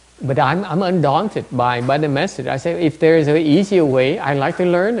but I'm undaunted by the message. I say if there is an easier way, I like to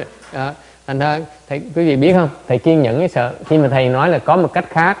learn it. Thành ra thầy, quý vị biết không, thầy kiên nhẫn cái sợ khi mà thầy nói là có một cách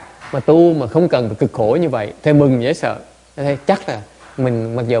khác mà tu mà không cần phải cực khổ như vậy, thầy mừng dễ sợ. Thầy chắc là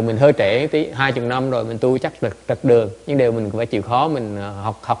mình mặc dù mình hơi trễ tí 20 năm rồi mình tu chắc trật đường, nhưng đều mình phải chịu khó, mình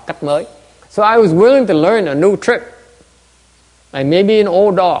học cách mới. So I was willing to learn a new trick. I may be an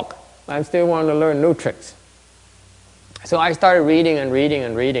old dog, but I still want to learn new tricks. So I started reading and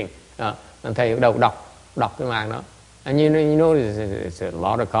reading. Thầy bắt đầu đọc cái màng đó. And you know it's a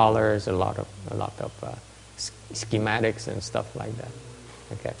lot of colors, a lot of schematics and stuff like that.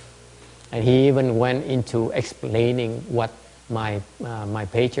 Okay. And he even went into explaining what my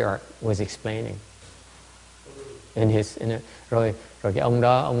patriarch was explaining. Rồi cái ông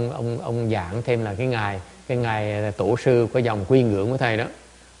đó ông giảng thêm là cái cái ngài tổ sư của dòng Quy Ngưỡng của thầy đó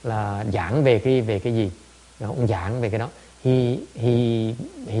là giảng về cái gì, ông giảng về cái đó. He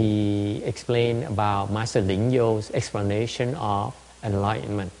explained about Master Lin Yo's explanation of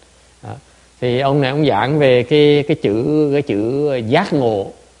enlightenment. Đó. Thì ông này ông giảng về cái chữ giác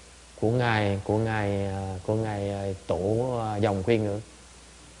ngộ của ngài tổ dòng Quy Ngưỡng.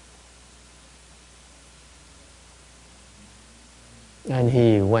 And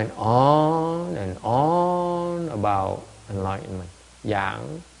he went on and on about enlightenment,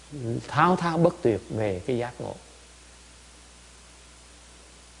 giảng thao thao bất tuyệt về cái giác ngộ.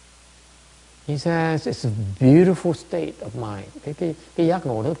 He says it's a beautiful state of mind. Cái giác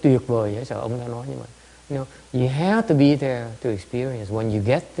ngộ nó tuyệt vời vậy, sợ ông đã nói như vậy. You know, you have to be there to experience. When you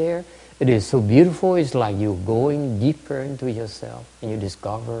get there, it is so beautiful. It's like you're going deeper into yourself, and you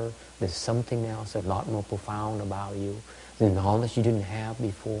discover there's something else a lot more profound about you, the knowledge you didn't have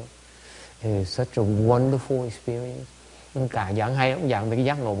before. It is such a wonderful experience. Cả giảng hay, ông giảng về cái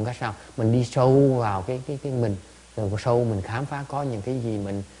giác ngộ một cách sao? Mình đi sâu vào cái mình, rồi sâu mình khám phá có những cái gì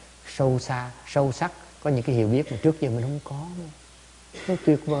mình sâu xa, sâu sắc, có những cái hiểu biết mà trước giờ mình không có nữa. Nó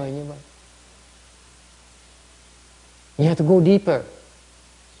tuyệt vời như vậy. You have to go deeper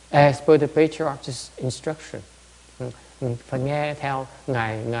as per the patriarch's instruction. Phải nghe theo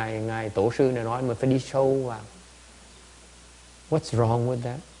ngài tổ sư này nói, mình phải đi sâu vào. What's wrong with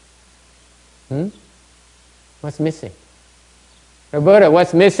that? What's missing? Roberta,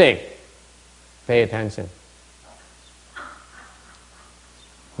 what's missing? Pay attention.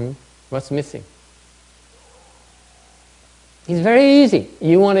 What's missing? It's very easy.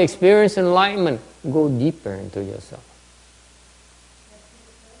 You want to experience enlightenment, go deeper into yourself.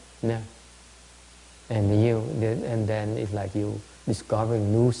 No. And then it's like you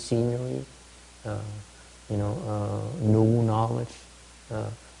discovering new scenery, new knowledge,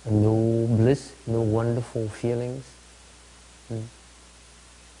 new bliss, new wonderful feelings.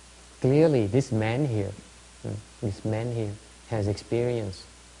 Clearly, this man here has experienced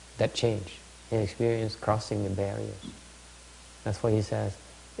that change. He experienced crossing the barriers. That's why he says,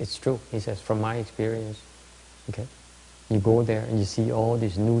 it's true. He says, from my experience, okay, you go there and you see all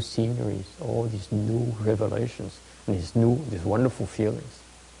these new sceneries, all these new revelations, and these wonderful feelings.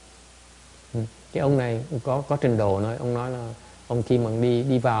 Cái ông này có trình độ nói, ông nói là ông khi mà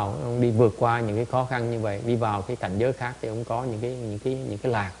đi vào, ông đi vượt qua những cái khó khăn như vậy, đi vào cái cảnh giới khác thì ông có những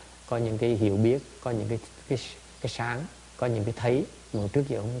cái lạc, có những cái hiểu biết, có những cái sáng, có những cái thấy mà trước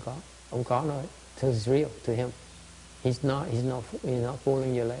giờ ông có nói. So it's real to him. He's not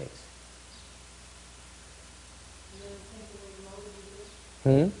pulling your legs.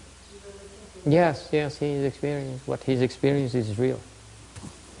 Yes, he's experienced. What he's experienced is real.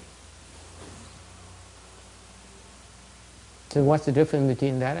 So what's the difference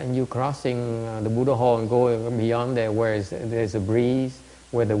between that and you crossing the Buddha Hall and going beyond there where there's a breeze,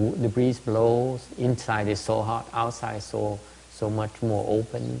 where the breeze blows, inside is so hot, outside so much more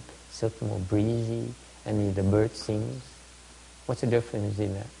open, so more breezy, and the bird sings. What's the difference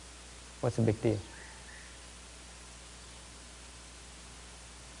in that? What's the big deal?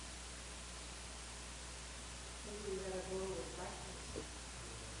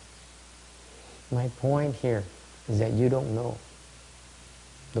 My point here is that you don't know.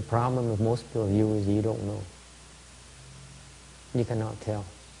 The problem with most of you is you don't know. You cannot tell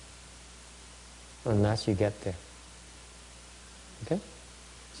unless you get there. Okay?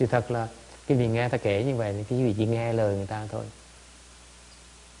 Sự thật là cái vị nghe ta kể như vậy thì cái vị chỉ nghe lời người ta thôi.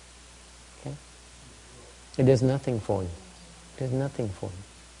 Okay? It does nothing for you. It does nothing for you.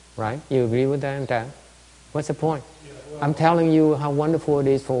 Right? You agree with that, Trang? What's the point? I'm telling you how wonderful it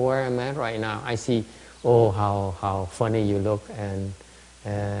is for where I'm at right now. I see, how funny you look and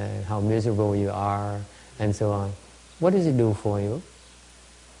how miserable you are and so on. What does it do for you?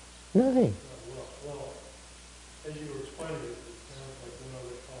 Nothing. Well, as you were explaining it, it sounds like what I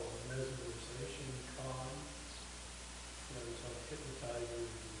would call a mesmerization con. It's like hypnotizing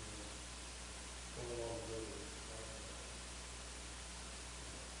and going along with it.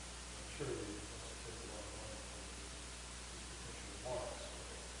 Surely it must take a lot of money to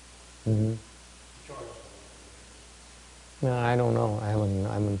charge someone. No, I don't know. I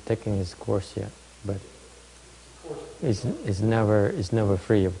haven't taken his course yet, but it's never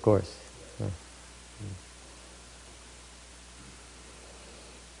free, of course. No.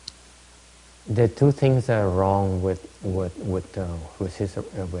 There are two things that are wrong with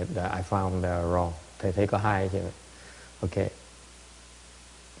I found that are wrong. Thầy thấy có hai chứ. Okay.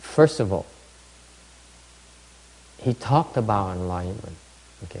 First of all, he talked about enlightenment.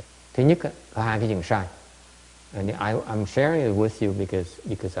 Okay. Thứ nhất có hai cái chuyện sai. And I'm sharing it with you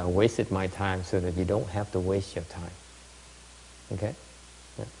because I wasted my time so that you don't have to waste your time. Okay?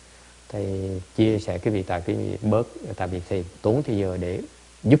 Yeah. Thầy chia sẻ quý vị tại vì thầy tốn thời giờ để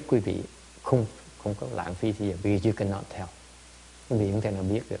giúp quý vị không có lãng phí thời giờ, because you cannot tell. Quý vị không thể nào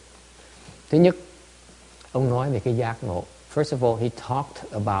biết được. Thứ nhất, ông nói về cái giác ngộ. First of all, he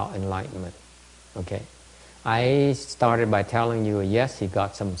talked about enlightenment. Okay? I started by telling you, yes, he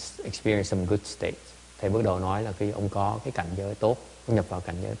got some experience, some good states. Thầy bước đầu nói là khi ông có cái cảnh giới tốt, ông nhập vào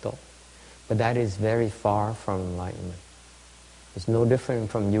cảnh giới tốt. But that is very far from enlightenment. It's no different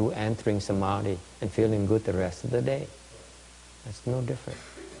from you entering samadhi and feeling good the rest of the day. That's no different.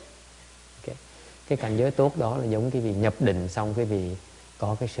 Okay. Cái cảnh giới tốt đó là giống cái vị nhập định xong cái vị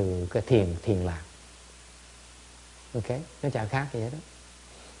có cái thiền lạc. Okay, nó chả khác gì hết đó.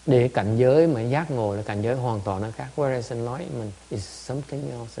 Để cảnh giới mà giác ngộ là cảnh giới hoàn toàn nó khác. Whereas enlightenment is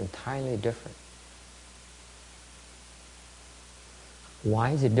something else entirely different.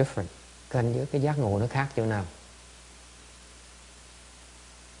 Why is it different? Cảnh giới cái giác ngộ nó khác chỗ nào?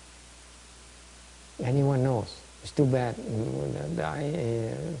 Anyone knows? It's too bad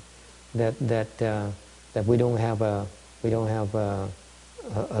that we don't have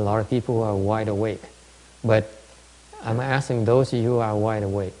a lot of people who are wide awake. But I'm asking those of you who are wide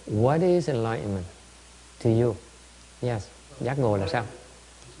awake, what is enlightenment to you? Yes, giác ngộ là sao?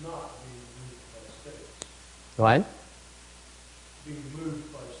 It's not being moved by states. Right? Being moved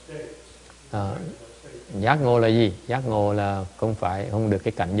by states. Giác ngộ là gì? Giác ngộ là không được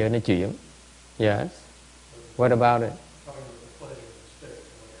cái cảnh giới nó chuyển. Yes. What about it?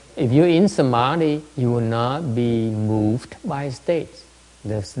 If you're in samadhi, you will not be moved by states.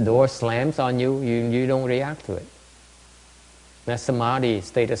 The door slams on you, you don't react to it. That samadhi,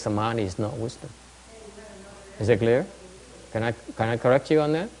 state of samadhi is not wisdom. Is it clear? Can I correct you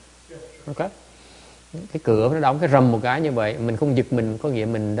on that? Okay. Cái cửa nó đóng cái rầm một cái như vậy, mình không giật mình, có nghĩa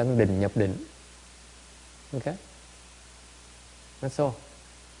mình đang nhập định. Okay? That's all.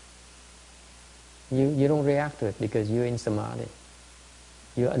 You don't react to it because you're in samadhi.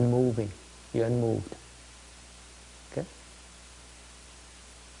 You're unmoving. You're unmoved. Okay?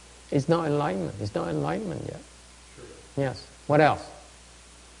 It's not enlightenment. It's not enlightenment yet. Yes. What else?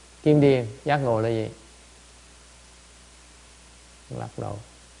 Kim Điền, giác ngộ là gì? Lắc đầu.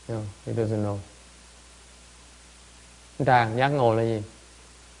 No, he doesn't know. Tràng, giác ngộ là gì?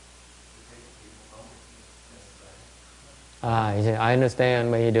 He said, I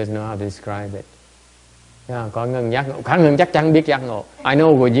understand, but he doesn't know how to describe it. Yeah, có Ngân giác ngộ. Khả Ngân chắc chắn biết giác ngộ. I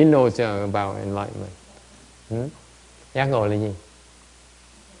know Gojin knows about enlightenment. Giác ngộ là gì?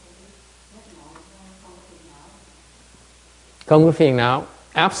 Không có phiền não.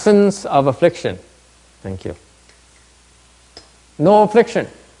 Absence of affliction. Thank you. No affliction.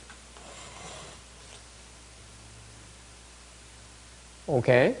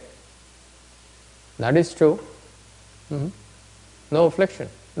 Okay. That is true. No affliction.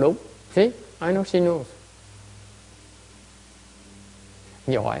 Đúng. See? I know she knows.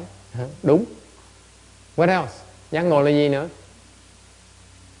 Giỏi. Đúng. What else? Giác ngộ là gì nữa?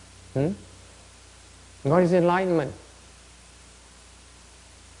 What is enlightenment?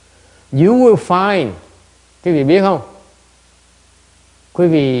 You will find. Quý vị biết không? Quý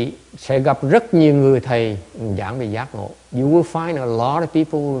vị sẽ gặp rất nhiều người thầy giảng về giác ngộ. You will find a lot of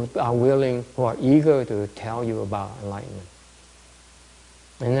people who are willing, who are eager to tell you about enlightenment.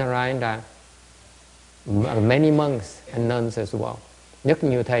 Isn't that right? Many monks and nuns as well. Rất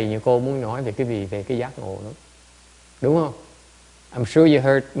nhiều thầy, nhiều cô muốn nói về về cái giác ngộ đó. Đúng không? I'm sure you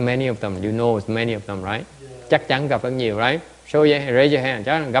heard many of them. You know many of them, right? Yeah. Chắc chắn gặp rất nhiều, right? Raise your hand.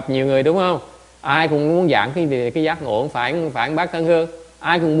 Chắc là gặp nhiều người, đúng không? Ai cũng muốn giảng về cái giác ngộ, phải bác Thân Hương?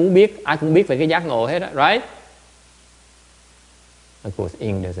 Ai cũng muốn biết, ai cũng biết về cái giác ngộ hết đó, right? Of course,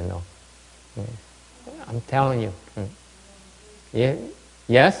 Ying doesn't know. I'm telling you. Yeah.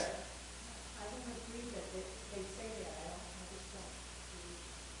 Yes?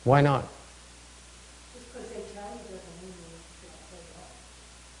 Why not?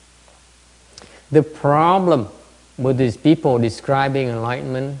 The problem with these people describing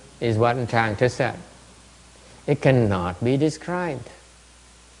enlightenment is what Chang just said. It cannot be described.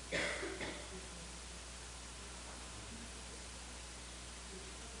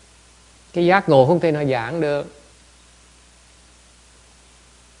 Cái giác ngộ không thể nào giảng được.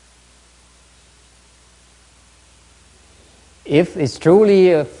 If it's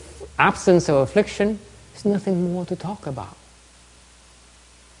truly an absence of affliction, there's nothing more to talk about.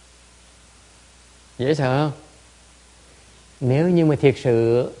 Dễ sợ không? Nếu như mà thiệt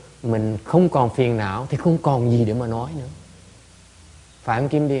sự mình không còn phiền não thì không còn gì để mà nói nữa. Phải không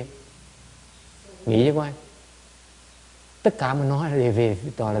Kim Điền? Nghĩ cho coi. Tất cả mình nói là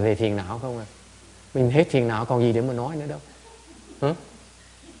toàn là về phiền não không à. Mình hết phiền não còn gì để mà nói nữa đâu. Huh?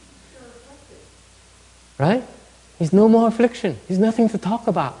 Right? There's no more affliction. There's nothing to talk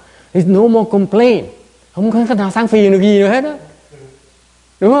about. There's no more complaint. Không có nào sang phiền được gì nữa hết á.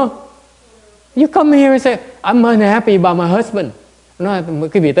 Đúng không? You come here and say, I'm unhappy about my husband. Nói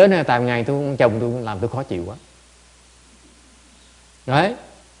cái vị tới này tại ngày chồng tôi làm tôi khó chịu quá. Right?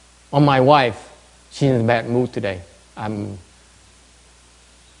 Or my wife, she's in a bad mood today. I'm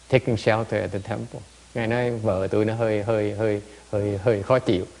taking shelter at the temple. Ngày nay vợ tôi nó hơi khó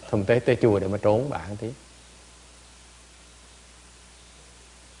chịu, không tới chùa để mà trốn bạn tí.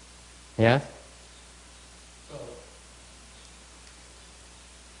 Yes? So,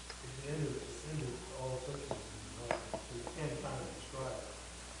 the end of all afflictions, we can't kind of describe it.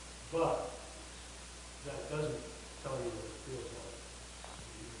 But that doesn't tell you what it feels like.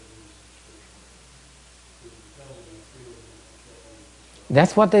 It tells you it feels like.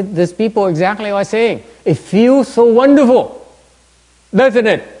 That's what these people exactly are saying. It feels so wonderful, doesn't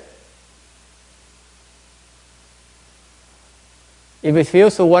it? If it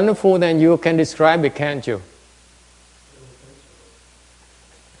feels so wonderful, then you can describe it, can't you?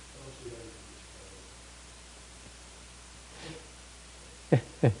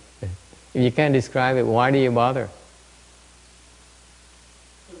 If you can't describe it, why do you bother?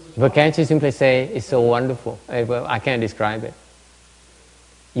 But can't you simply say, it's so wonderful? Well, I can't describe it.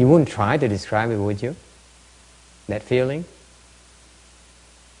 You wouldn't try to describe it, would you? That feeling?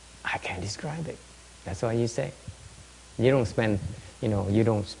 I can't describe it. That's what you say. You don't spend, you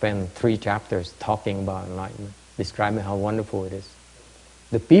don't spend 3 chapters talking about enlightenment, describing how wonderful it is.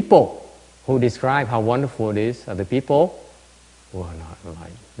 The people who describe how wonderful it is are the people who are not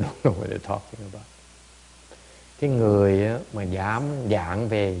enlightened, don't know what they're talking about. Cái người mà dám giảng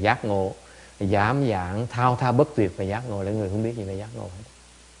về giác ngộ, dám giảng thao thao bất tuyệt về giác ngộ là người không biết gì về giác ngộ hết.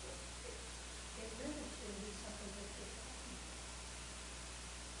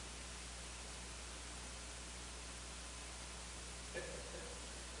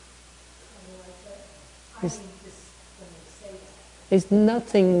 It's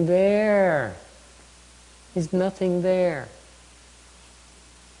nothing there. It's nothing there.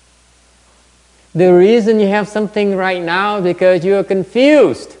 The reason you have something right now is because you are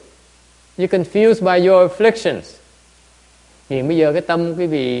confused. You're confused by your afflictions. Hiện bây giờ cái tâm quý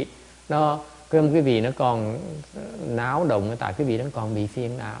vị nó còn náo động, tại quý vị nó còn bị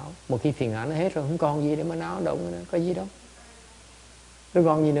phiền não. Một khi phiền não nó hết rồi, không còn gì để mà náo động nữa, có gì đâu. Nó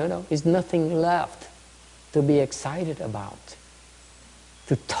còn gì nữa đâu. There's nothing left to be excited about,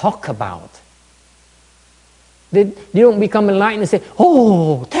 to talk about. You don't become enlightened and say,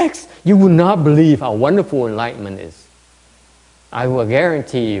 oh, text, you will not believe how wonderful enlightenment is. I will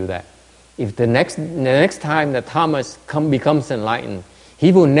guarantee you that. If the next time that Thomas becomes enlightened,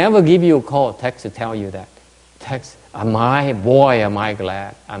 he will never give you a call, text, to tell you that. Text, am I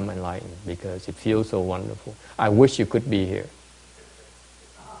glad I'm enlightened because it feels so wonderful. I wish you could be here.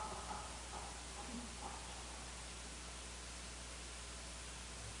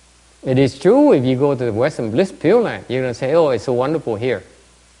 It is true if you go to the Western Bliss Pure Land, you're going to say, oh, it's so wonderful here.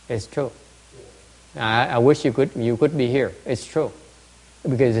 It's true. I wish you could be here. It's true.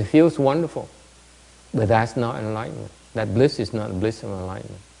 Because it feels wonderful. But that's not enlightenment. That bliss is not bliss of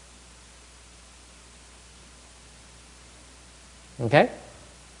enlightenment. Okay?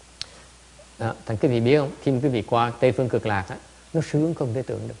 Thành quý vị biết không? Khi quý vị qua Tây Phương Cực Lạc, nó sướng không thể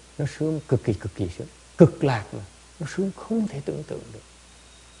tưởng được. Nó sướng cực kỳ sướng. Cực lạc mà. Nó sướng không thể tưởng tượng được.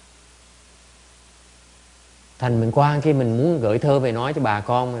 Thành mình qua khi mình muốn gửi thơ về nói cho bà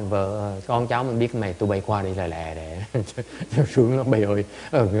con, mình vợ, con cháu mình biết mày tụi bay qua đây là lẹ để sướng lắm bầy ơi,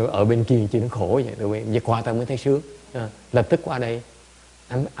 ở bên kia chứ nó khổ vậy, tụi bay qua tao mới thấy sướng. Lập tức qua đây.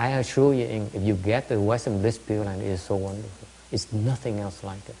 I assure you, if you get the Western Bliss Pure Land, it is so wonderful. It's nothing else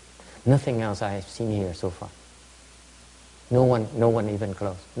like it. Nothing else I have seen here so far. No one even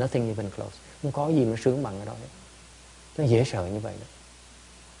close. Nothing even close. Không có gì nó sướng bằng ở đó. Nó dễ sợ như vậy đó.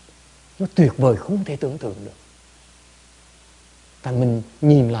 Nó tuyệt vời không thể tưởng tượng được. Thành mình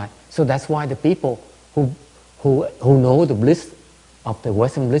nhìn lại. So that's why the people who know the bliss of the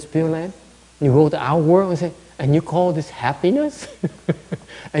Western Bliss Pure Land, you go to our world and say, and you call this happiness?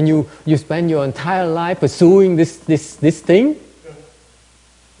 And you spend your entire life pursuing this thing?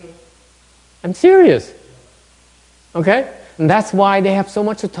 I'm serious. Okay? And that's why they have so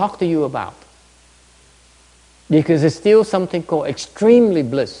much to talk to you about. Because there's still something called extremely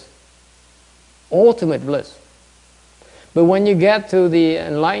bliss. Ultimate bliss. But when you get to the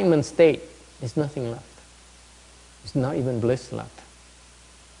enlightenment state, there's nothing left. There's not even bliss left.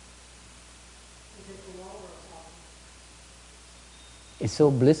 It's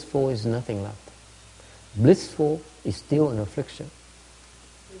so blissful, it's nothing left. Blissful is still an affliction.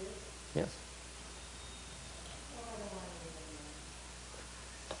 Yes.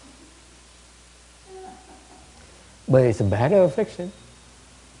 But it's a better affliction.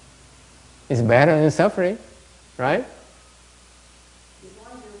 It's better than suffering, right?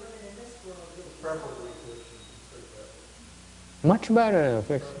 Much better than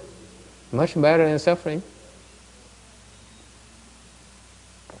affliction. Much better than suffering.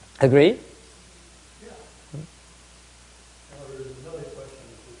 Agree? Yeah. Now, there's another question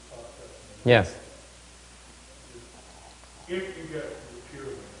that was popped up. Yes. If you get the pure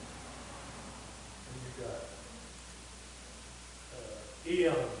one, and you got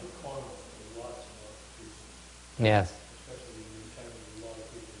eons of karma for lots and lots of people, Yes. especially when you encounter a lot of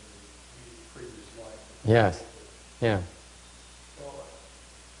people in the previous life. Yes. Yeah. Well,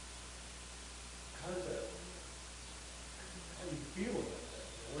 how does that, how do you feel about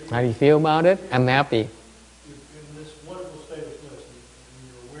that? How do you feel about it? I'm happy. In this wonderful state of bliss, and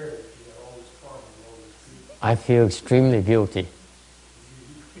you're aware that you got all this karma and all this people. I feel extremely guilty.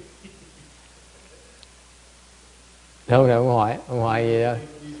 Đâu rồi ông hỏi gì đó.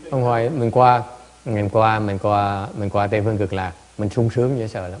 Ông hỏi mình qua Tây Phương Cực Lạc, mình sung sướng dễ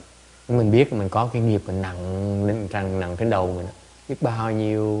sợ lắm. Mình biết mình có cái nghiệp mình nặng trên đầu mình, biết bao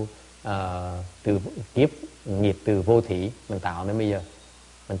nhiêu từ kiếp nghiệp từ vô thỉ mình tạo đến bây giờ,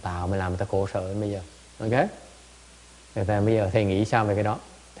 mình làm người ta khổ sở đến bây giờ. Ok? Người ta bây giờ thầy nghĩ sao về cái đó?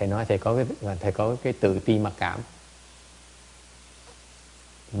 Thầy nói thầy có cái tự ti mặc cảm.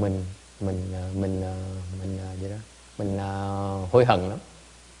 Mình gì đó, mình hối hận lắm.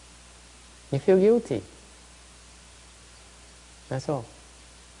 You feel guilty. That's all.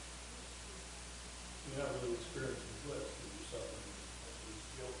 You're not really experiencing bliss because you're suffering. It's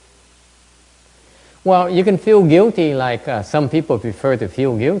guilt. Well, you can feel guilty like some people prefer to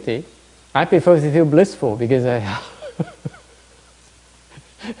feel guilty. I prefer to feel blissful because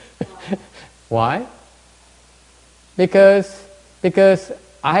Why? Because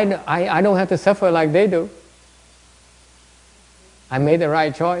I don't have to suffer like they do. I made the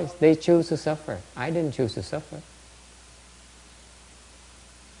right choice. They choose to suffer. I didn't choose to suffer.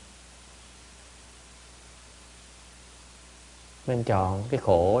 Mình chọn cái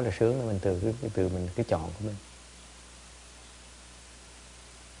khổ là sướng là mình từ mình cái chọn của mình.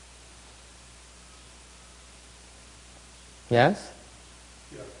 Yes?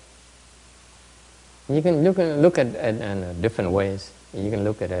 Yeah. You can look at it in different ways. You can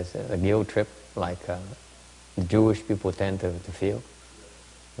look at it as a guilt trip, like the Jewish people tend to feel.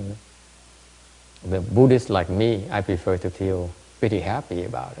 Mm-hmm. The Buddhists like me, I prefer to feel pretty happy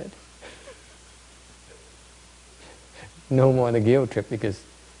about it. No more the guilt trip because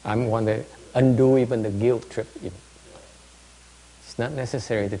I'm one to undo even the guilt trip. It's not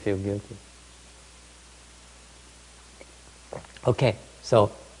necessary to feel guilty. Okay,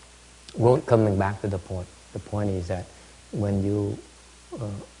 so coming back to the point. The point is that when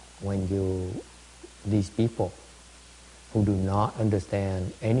these people who do not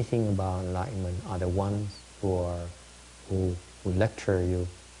understand anything about enlightenment are the ones who lecture you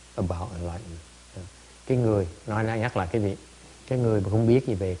about enlightenment. Cái người nhắc lại cái người mà không biết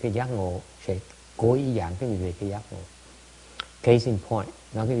gì về cái giác ngộ sẽ cố ý giảng cái gì về cái giác ngộ. Case in point,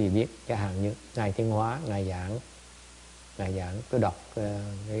 nói cái gì biết, chẳng hạn như Ngài Tiến Hóa, Ngài giảng, tôi đọc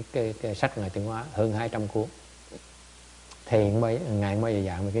cái sách Ngài Tiến Hóa hơn 200 cuốn. Thầy Ngài không bao giờ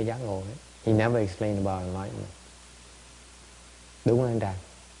giảng về cái giác ngộ ấy. He never explained about enlightenment. Đúng không anh Tràng?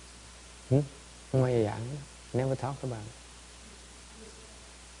 Không bao giờ giảng, never talked about it.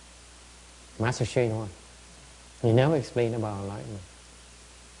 Master Shane Hoa, he never explained about enlightenment.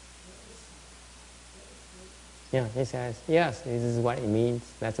 Yeah, he says, yes, this is what it means,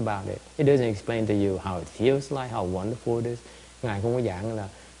 that's about it. It doesn't explain to you how it feels like, how wonderful it is. Ngài không có giảng là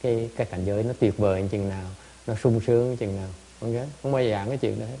cái cảnh giới nó tuyệt vời chừng nào, nó sung sướng chừng nào. Okay? Không bao giờ giảng cái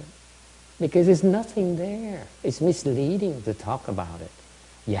chuyện đó hết. Because there's nothing there. It's misleading to talk about it.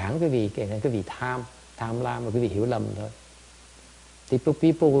 Giảng cái vị tham lam và cái vị hiểu lầm thôi.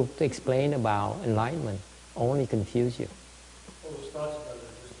 People who explain about enlightenment only confuse you.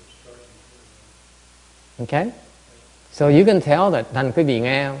 Okay? So you can tell that, thành quý vị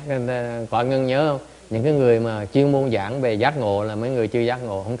nghe, Gọi Ngân nhớ không? Những cái người mà chuyên môn giảng về giác ngộ là mấy người chưa giác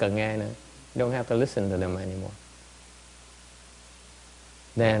ngộ, không cần nghe nữa. You don't have to listen to them anymore.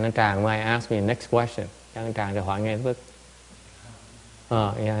 Then anh Tràng might ask me the next question. Anh Tràngจะhỏi nghe bước.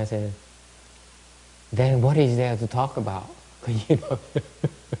 Yeah, I said, then what is there to talk about? You know?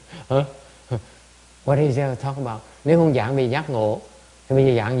 What is there to talk about? Nếu không giảng về giác ngộ, thì bây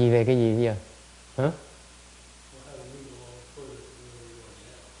giờ giảng gì về cái gì bây giờ?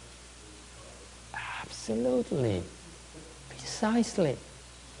 Absolutely. Precisely.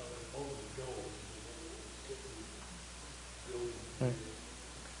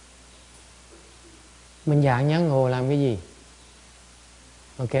 Mình giảng giác ngộ làm cái gì?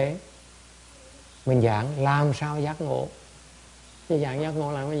 Ok. Mình giảng làm sao giác ngộ. Chứ giảng giác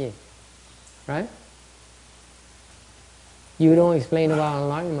ngộ làm cái gì? Right? You don't explain about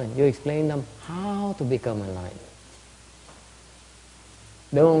enlightenment. You explain them how to become enlightened.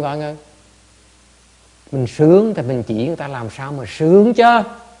 Đúng không các anh? Mình sướng thì mình chỉ người ta làm sao mà sướng chứ.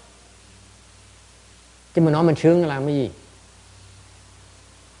 Chứ mình nói mình sướng là làm cái gì?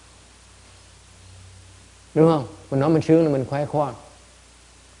 Đúng không? Mình nói mình sướng là mình khoe khoang.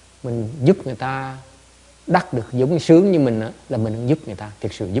 Mình giúp người ta đắc được giống như sướng như mình đó, là mình giúp người ta,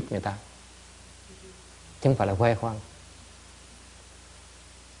 thực sự giúp người ta. Chứ không phải là khoe khoang.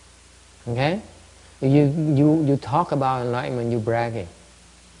 Okay? You talk about enlightenment, you bragging.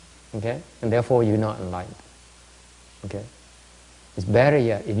 Okay? And therefore you're not enlightened. Okay? It's better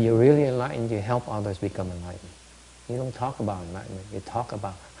yet, if you're really enlightened, you help others become enlightened. You don't talk about enlightenment, you talk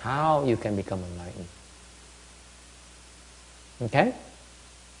about how you can become enlightened. Okay?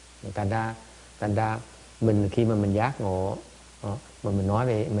 Thành ra mình khi mà mình giác ngộ, mà mình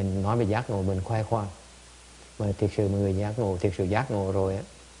nói về giác ngộ, mình khoe khoang. Mà thực sự mọi người thực sự giác ngộ rồi á,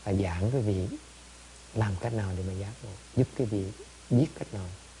 là giảng quý vị làm cách nào để mà giác ngộ, giúp quý vị biết cách nào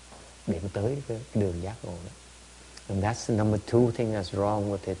để mà tới cái đường giác ngộ đó. And that's the number two thing that's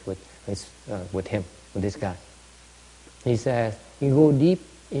wrong with it, with him, with this guy. He says, you go deep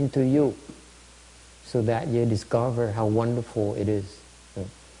into you so that you discover how wonderful it is.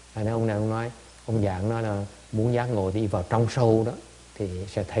 Thành ra ông này ông nói, ông giảng nói là muốn giác ngộ thì đi vào trong sâu đó thì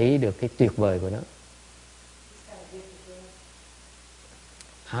sẽ thấy được cái tuyệt vời của nó.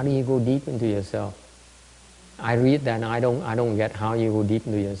 How do you go deep into yourself? I read that and I don't get how you go deep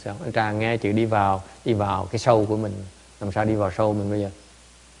into yourself. Anh Trà nghe chữ đi vào cái sâu của mình. Làm sao đi vào sâu mình bây giờ?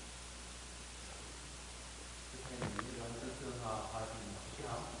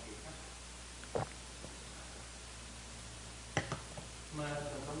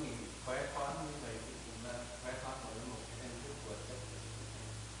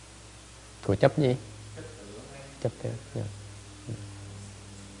 Của chấp gì? Chấp theo. Yeah.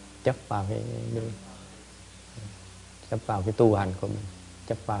 Chấp vào chấp vào cái tu hành của mình,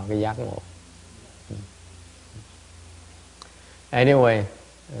 chấp vào cái giác ngộ.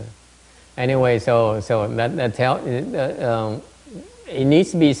 Anyway, so that it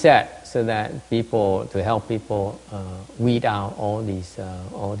needs to be said so that people, to help people weed out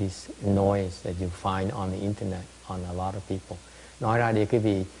all these noise that you find on the internet on a lot of people. Nói ra đi quý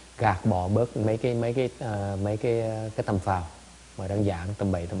vị gạt bỏ bớt mấy cái tầm phào mà đang giảng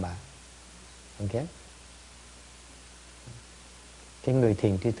tầm bậy tầm bạ. Ok? Cái người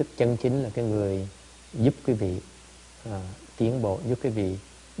thiền tri thức chân chính là cái người giúp quý vị tiến bộ, giúp quý vị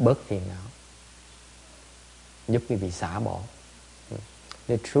bớt phiền não, giúp quý vị xả bỏ.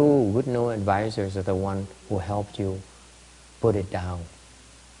 The true good know advisors are the one who help you put it down,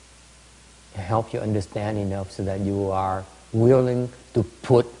 help you understand enough so that you are willing to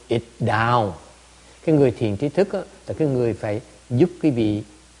put it down. Cái người thiền tri thức là cái người phải giúp quý vị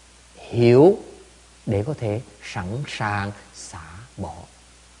hiểu để có thể sẵn sàng xả bỏ.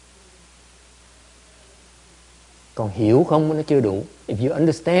 Còn hiểu không nó chưa đủ. If you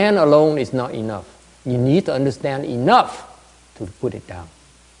understand alone it's not enough. You need to understand enough to put it down.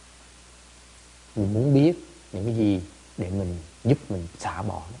 Mình muốn biết những cái gì để mình giúp mình xả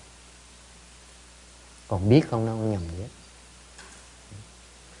bỏ nó. Còn biết không nó không nhầm gì hết.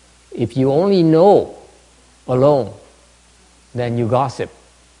 If you only know alone, then you gossip.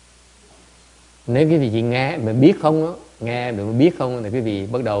 Nếu quý vị chỉ nghe mà biết không đó, nghe mà biết không thì quý vị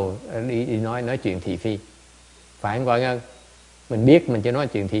bắt đầu đi nói chuyện thị phi. Phải không gọi ngân? Mình biết mình chỉ nói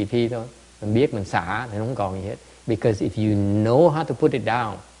chuyện thị phi thôi. Mình biết mình xả thì không còn gì hết. Because if you know how to put it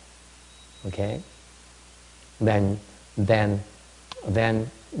down, okay, then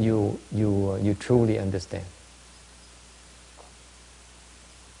you truly understand.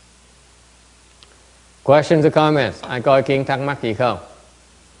 Questions or comments? Ai có ý kiến thắc mắc gì không?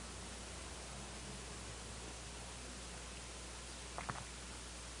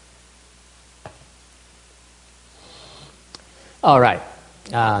 All right.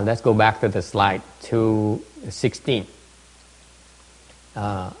 Let's go back to the slide 216.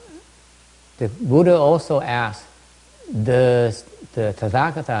 The Buddha also asked, the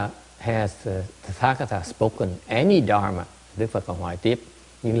Tathagata, has the Tathagata spoken any Dharma? Đức Phật còn hỏi tiếp,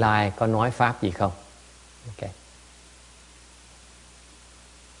 Như Lai có nói pháp gì không? Okay.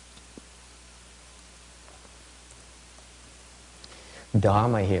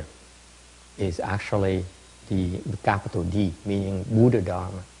 Dharma here is actually the capital D, meaning Buddha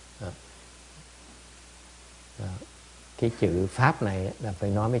Dharma. Cái chữ Pháp này là phải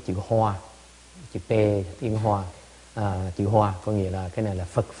nói với chữ Hoa, chữ P tiếng Hoa, chữ Hoa có nghĩa là cái này là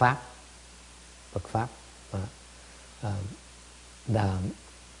Phật Pháp. Phật Pháp. Là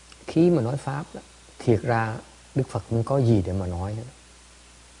khi mà nói Pháp, thiệt ra Đức Phật không có gì để mà nói hết.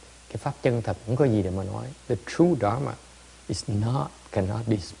 Cái Pháp chân thật không có gì để mà nói. The true Dharma is cannot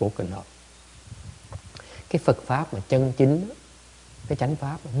be spoken of. Cái Phật Pháp mà chân chính, cái chánh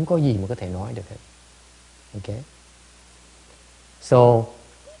Pháp không có gì mà có thể nói được hết. Okay? So,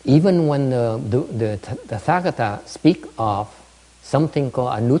 even when the Tathagata speak of something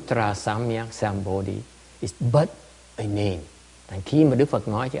called Anuttara Samyak Sambodhi, it's but a name. Thành khi mà Đức Phật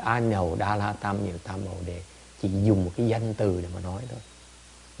nói chứ A Nầu Đa La Tam Nhiều Tam Màu Đề, chỉ dùng một cái danh từ để mà nói thôi.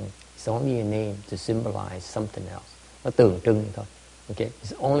 It's only a name to symbolize something else. Nó tượng trưng thôi. Okay?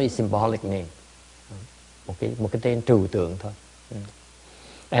 It's only symbolic name. Một cái tên trừu tượng thôi.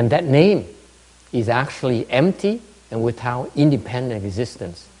 And that name is actually empty and without independent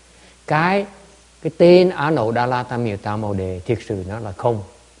existence. Cái tên A Nậu Đa La Tam Miệu Tam Màu Đề thiệt sự nó là không,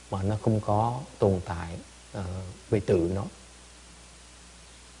 mà nó không có tồn tại về tự nó.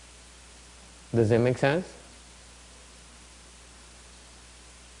 Does that make sense?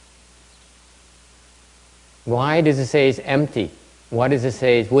 Why does it say it's empty? Why does it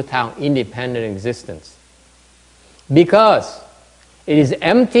say it's without independent existence? Because it is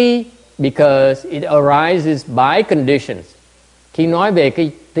empty because it arises by conditions. Khi nói về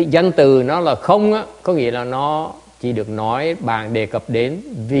cái danh từ nó là không á, có nghĩa là nó chỉ được nói bàn đề cập đến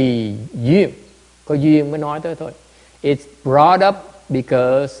vì duyên, có duyên mới nói tới thôi. It's brought up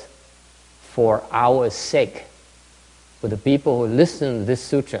because for our sake, for the people who listen to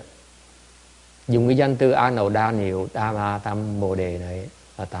this sutra. Dùng cái danh từ A Nậu Đa Niệu Đa La Tam Bồ Đề này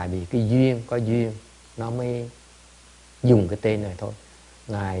là tại vì cái duyên, có duyên nó mới dùng cái tên này thôi.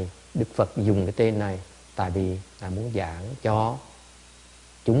 Ngài Đức Phật dùng cái tên này tại vì Ngài muốn giảng cho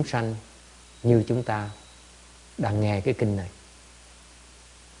chúng sanh như chúng ta đang nghe cái kinh này.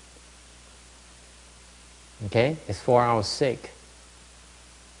 Okay? It's for our sake.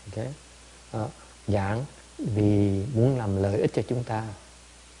 Okay? Giảng vì muốn làm lợi ích cho chúng ta.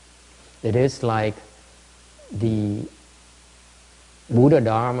 It is like the Buddha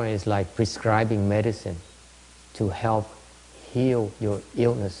Dharma is like prescribing medicine to help heal your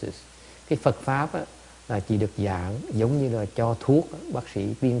illnesses. Cái Phật Pháp á, là chỉ được giảng giống như là cho thuốc, bác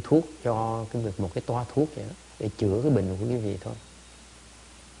sĩ viên thuốc cho một cái toa thuốc vậy đó, để chữa cái bệnh của quý vị thôi.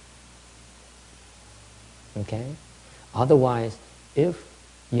 Okay? Otherwise, if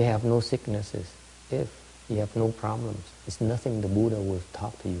you have no sicknesses, if you have no problems, it's nothing the Buddha will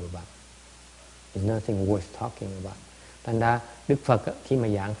talk to you about. It's nothing worth talking about. Thành ra Đức Phật khi mà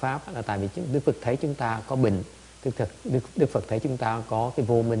giảng Pháp là tại vì Đức Phật thấy chúng ta có bệnh, Đức Phật thấy chúng ta có cái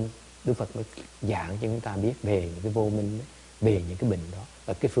vô minh, Đức Phật mới giảng cho chúng ta biết về những cái vô minh đó, về những cái bệnh đó,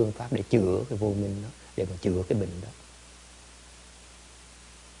 và cái phương pháp để chữa cái vô minh đó, để mà chữa cái bệnh đó.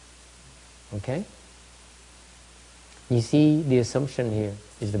 Okay? You see the assumption here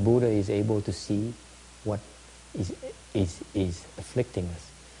is the Buddha is able to see what is afflicting us.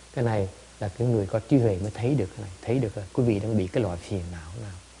 Cái này là cái người có trí huệ mới thấy được cái này, thấy được là quý vị đang bị cái loại phiền não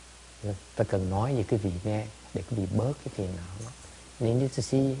nào. Ta cần nói với quý vị nghe để quý vị bớt cái phiền não đó. You need to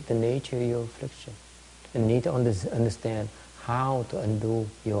see the nature of your affliction. And you need to understand how to undo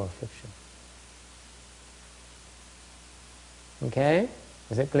your affliction. Okay?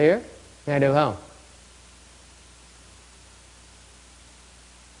 Is that clear? Nghe được không?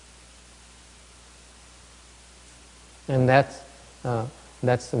 And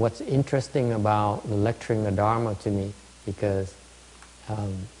that's what's interesting about lecturing the Dharma to me, because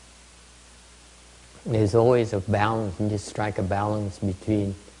there's always a balance, and you strike a balance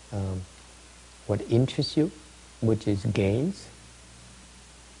between what interests you, which is gains,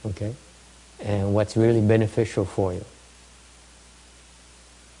 okay, and what's really beneficial for you.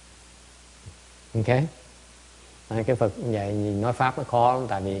 Okay? Cái Phật vậy nói Pháp nó khó lắm,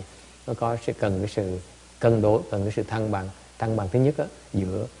 tại vì nó có cần cái sự cân đối, cần cái sự thăng bằng thứ nhất á,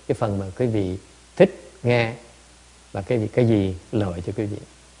 giữa cái phần mà quý vị thích nghe và cái gì lợi cho quý vị.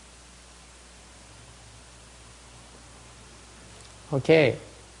 Okay,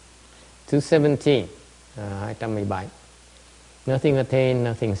 217, 217. Nothing attained,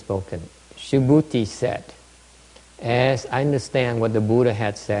 nothing spoken. Subhuti said, as I understand what the Buddha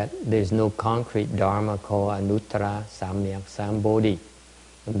had said, there is no concrete dharma called Anuttara Samyak Sambodhi.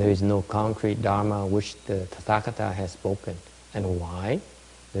 And there is no concrete dharma which the Tathagata has spoken. And why?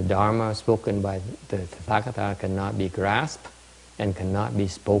 The dharma spoken by the Tathagata cannot be grasped and cannot be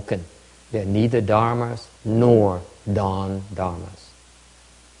spoken. They're neither dharmas nor non-dharmas.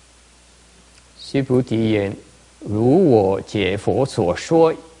 须菩提言：如我解佛所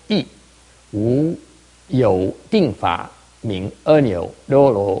说义，无有定法名阿耨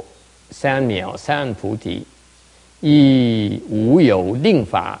多罗三藐三菩提，亦无有定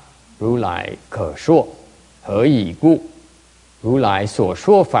法如来可说。何以故？如来所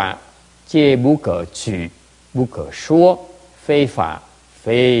说法，皆不可取，不可说，非法，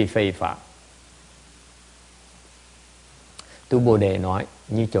非非法. Tu Bồ Đề nói,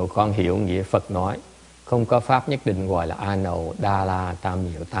 như chỗ con hiểu nghĩa Phật nói, không có pháp nhất định gọi là A Nậu, Đa La, Tam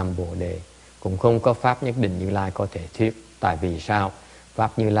Miệu, Tam Bồ Đề. Cũng không có pháp nhất định Như Lai có thể thuyết. Tại vì sao?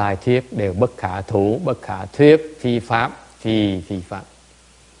 Pháp Như Lai thuyết đều bất khả thủ, bất khả thuyết, phi pháp, phi pháp.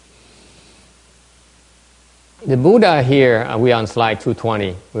 The Buddha here, we are on slide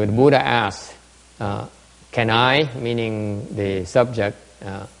 220, where the Buddha asks, can I, meaning the subject,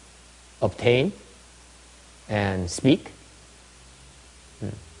 obtain and speak?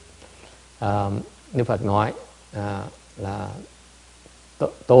 Đức Phật nói là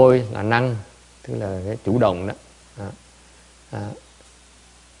tôi là năng, tức là cái chủ động đó.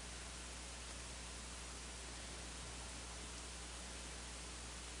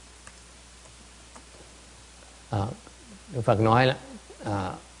 Đức Phật nói là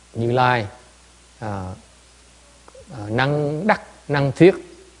Như Lai năng đắc, năng thuyết.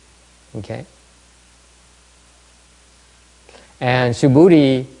 Okay. And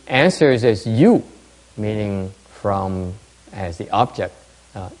Subhuti answers as you, meaning from as the object,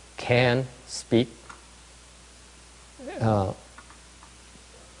 can speak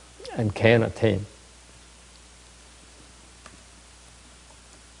and can attain.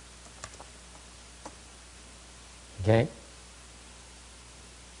 Okay?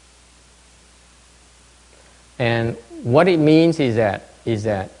 And what it means is that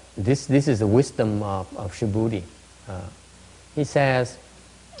this is the wisdom of Subhuti. He says,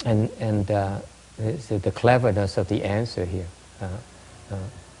 and the cleverness of the answer here.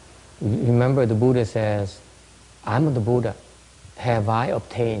 Remember, the Buddha says, I'm the Buddha. Have I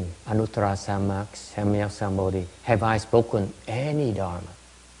obtained Anuttara Samyak Sambodhi? Have I spoken any Dharma?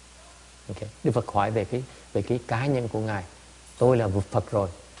 Okay. Đức Phật hỏi về cái cá nhân của Ngài. Tôi là Phật rồi.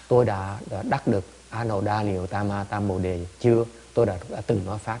 Tôi đã đắc được A Nậu Đa Liều Tam Ma Tam Bồ Đề chưa? Tôi đã từng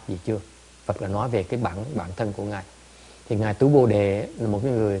nói pháp gì chưa? Phật là nói về cái bản thân của Ngài. Thì Ngài Tu Bồ Đề là một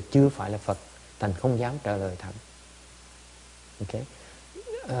cái người chưa phải là Phật, thành không dám trả lời thẳng. Okay.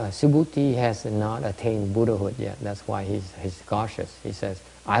 Subhuti has not attained Buddhahood yet. That's why he's cautious. He says,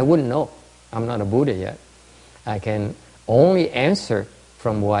 I wouldn't know. I'm not a Buddha yet. I can only answer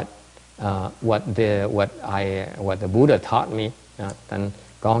from what the Buddha taught me. Thành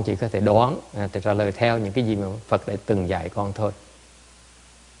con chỉ có thể đoán, trả lời theo những cái gì mà Phật đã từng dạy con thôi.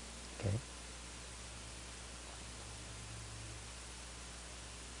 Okay.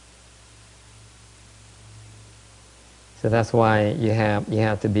 So that's why you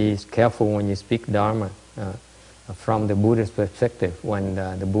have to be careful when you speak Dharma from the Buddha's perspective. When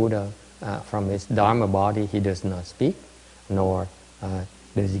the Buddha, from his Dharma body, he does not speak, nor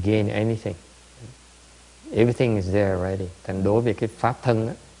does he gain anything. Everything is there already. Thành đối với cái pháp thân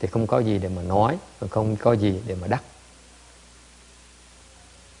á, thì không có gì để mà nói, và không có gì để mà đắc.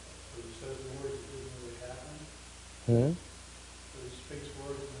 Hmm?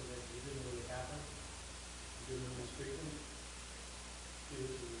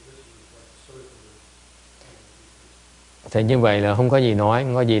 Thì như vậy là không có gì nói,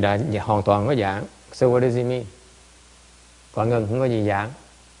 không có gì đã hoàn toàn có giảng. So what does it mean? Quả ngừng không có gì giảng,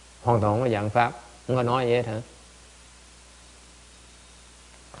 hoàn toàn không có giảng pháp, không có nói gì hết hả?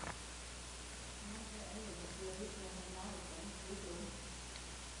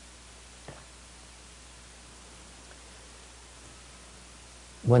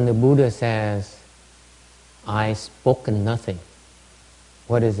 When the Buddha says, I spoken nothing,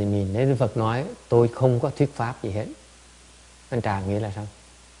 what does it mean? Nếu Đức Phật nói, tôi không có thuyết pháp gì hết, anh Trà nghĩa là sao?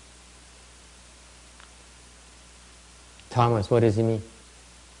 Thomas, what does it mean?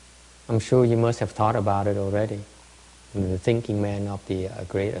 I'm sure you must have thought about it already. The thinking man of the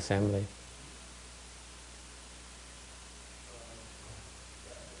great assembly.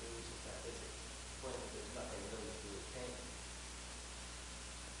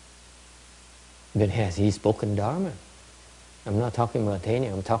 But has he spoken Dharma? I'm not talking about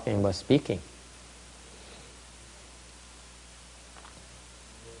attaining, I'm talking about speaking.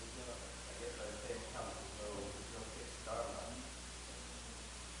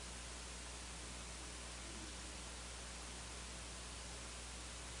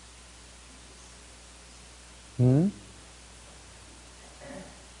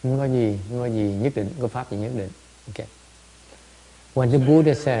 Không có gì, không có gì nhất định, có pháp gì nhất định. Okay. When the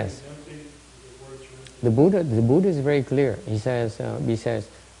Buddha says, the Buddha is very clear. He says,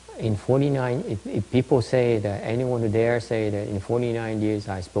 in 49, if people say that, anyone who dare say that in 49 years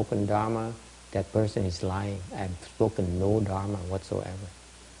I've spoken Dharma, that person is lying. I've spoken no Dharma whatsoever.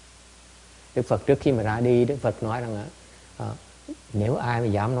 Đức Phật trước khi mà ra đi, Đức Phật nói rằng nếu ai mà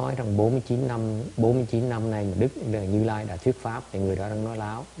dám nói rằng 49 năm nay mà Đức Như Lai đã thuyết pháp thì người đó đang nói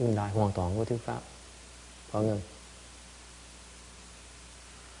láo. Như Lai hoàn toàn có thuyết pháp. Phải không?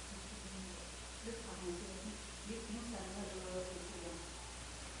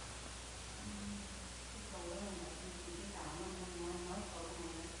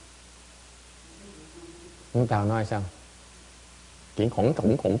 Ông Tàu nói sao? Chuyện khổng.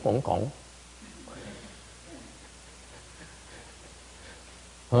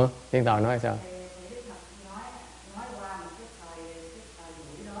 Hả? Tiếng Tàu nói sao?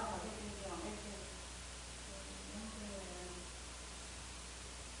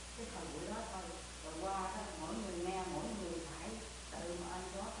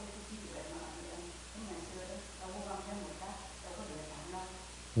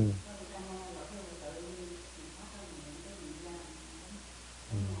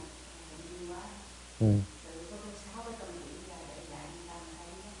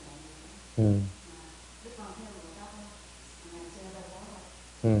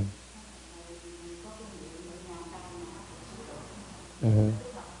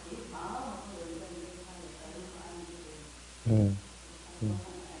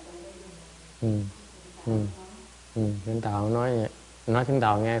 Tiếng Tàu nói tiếng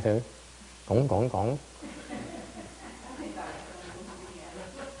Tàu nghe thử. Cổng.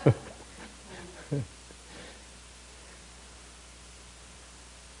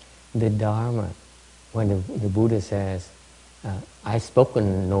 The Dharma, when the Buddha says, I've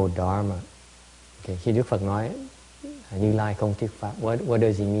spoken no Dharma. Okay, khi Đức Phật nói Như Lai không thuyết pháp, what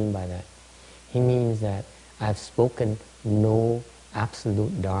does he mean by that? He means that I've spoken no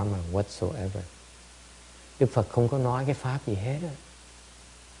absolute Dharma whatsoever. Đức Phật không có nói cái pháp gì hết.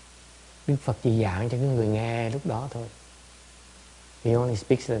 Đức Phật chỉ giảng cho những người nghe lúc đó thôi. He only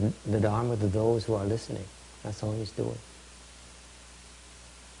speaks the Dharma to those who are listening. That's all he's doing.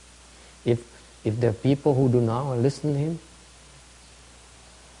 If there are people who do not listen to him,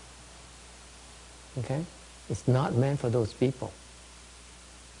 okay, it's not meant for those people.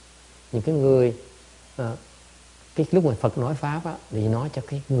 Những cái người cái lúc mà Phật nói pháp á, thì nói cho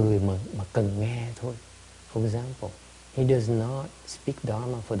cái người mà cần nghe thôi. For example, he does not speak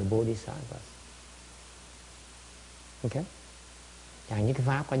Dharma for the Bodhisattvas. Okay? Chẳng những cái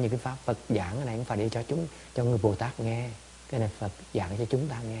pháp, có những cái pháp Phật giảng ở đây không phải để cho người Bồ Tát nghe. Cái này Phật giảng cho chúng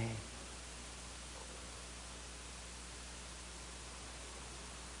ta nghe.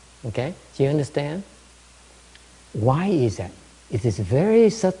 Okay? Do you understand? Why is that? It is very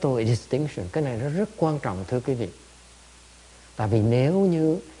subtle distinction. Cái này nó rất quan trọng thưa quý vị. Tại vì nếu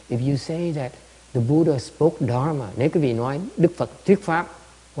như if you say that the Buddha spoke Dharma, nếu quý vị nói Đức Phật thuyết pháp,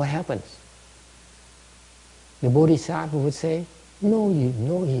 what happens? The Bodhisattva would say, no,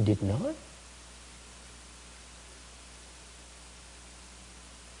 he did not.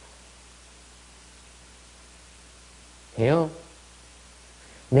 Hiểu không?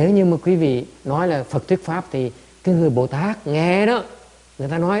 Nếu như mà quý vị nói là Phật thuyết pháp thì cái người Bồ Tát nghe đó, người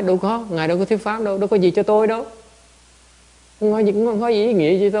ta nói đâu có, Ngài đâu có thuyết pháp đâu có gì cho tôi đâu. Không có gì ý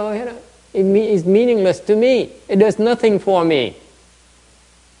nghĩa cho tôi hết đó. It's meaningless to me. It does nothing for me.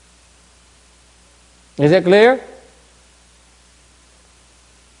 Is that clear?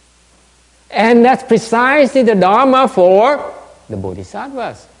 And that's precisely the Dharma for the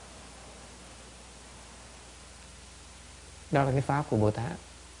Bodhisattvas. Đó là cái pháp của Bồ Tát.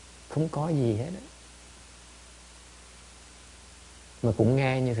 Không có gì hết đó. Mà cũng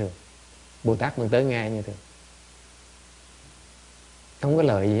nghe như thường. Bồ Tát vẫn tới nghe như thường. Không có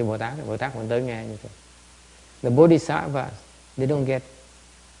lời gì với Bồ Tát vẫn tới nghe như thường. The Bodhisattvas, they don't get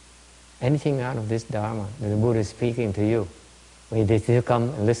anything out of this Dharma that the Buddha is speaking to you. They still come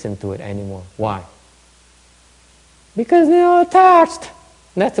and listen to it anymore. Why? Because they are attached.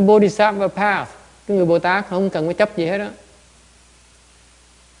 That's the Bodhisattva path. Cái người Bồ Tát không cần phải chấp gì hết đó.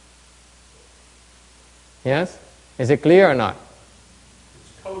 Yes? Is it clear or not?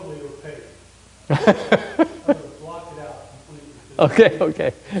 It's totally opaque. I'm going to block it out completely.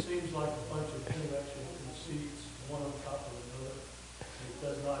 Okay. It seems like a bunch of intellectual conceits, one on top of another. It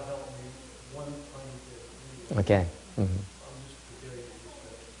does not help me one tiny bit. Okay. Mm-hmm. I'm just forgetting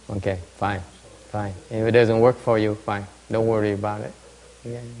it. Okay, fine. If it doesn't work for you, fine. Don't worry about it.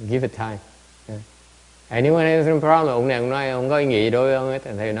 Yeah, give it time. Yeah. Anyone has a problem? Ông này ông nói không có ý nghĩa đối với ông hết,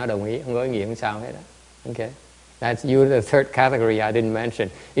 thầy nó đồng ý, không có ý nghĩa không sao hết đó. Okay. That's you, the third category I didn't mention.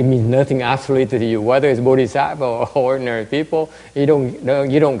 It means nothing absolutely to you, whether it's bodhisattva or ordinary people.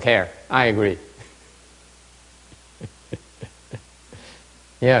 You don't care. I agree.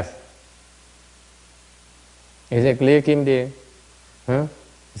 Yes. Is it clear, Kim dear? Huh?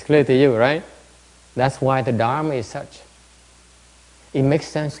 It's clear to you, right? That's why the Dharma is such. It makes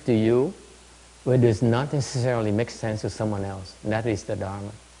sense to you, but it does not necessarily make sense to someone else. That is the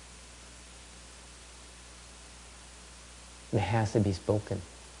Dharma. It has to be spoken.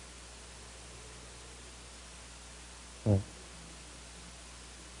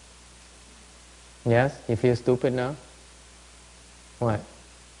 Yes? You feel stupid now? What?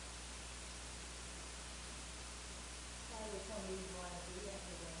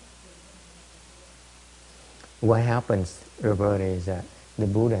 What happens, Roberta, is that the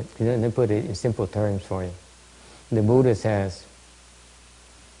Buddha, let me put it in simple terms for you. The Buddha says,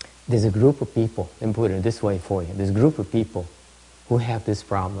 there's a group of people, let me put it this way for you. There's a group of people who have this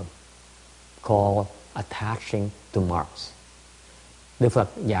problem called attaching to marks. Đức Phật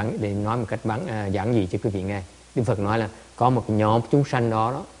giảng, để nói một cách giảng dị cho quý vị nghe. Đức Phật nói là có một nhóm chúng sanh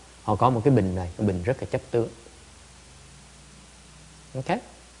đó, họ có một cái bình này, cái bình rất là chấp tướng. Okay?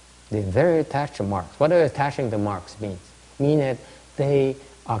 They're very attached to marks. What does attaching to marks mean? Mean that they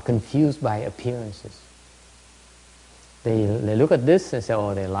are confused by appearances. They look at this and say,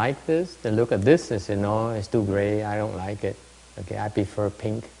 oh, they like this. They look at this and say, no, it's too gray, I don't like it. Okay, I prefer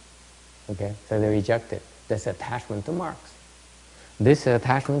pink. Okay, so they reject it. That's attachment to marks. This is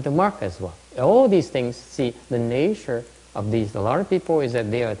attachment to mark as well. All these things, see, the nature of these, a lot of people is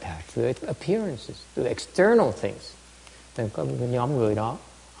that they are attached to appearances, to external things. Thì có một nhóm người đó,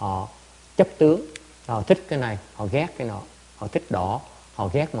 họ chấp tướng, họ thích cái này, họ ghét cái nọ, họ thích đỏ, họ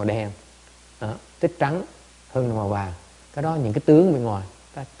ghét màu đen, thích trắng hơn màu vàng. Cái đó những cái tướng bên ngoài,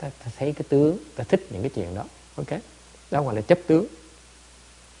 ta thấy cái tướng, ta thích những cái chuyện đó. Okay? Đó gọi là chấp tướng.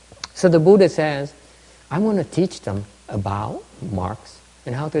 So the Buddha says, I want to teach them about marks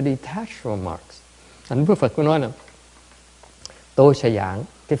and how to detach from marks. Anh Đức Phật có nói là tôi sẽ giảng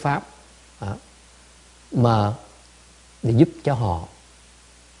cái pháp mà để giúp cho họ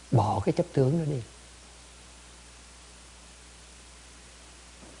bỏ cái chấp tướng đó đi.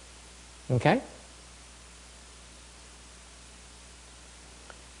 Okay?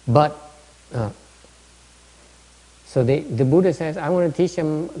 But so the Buddha says, I want to teach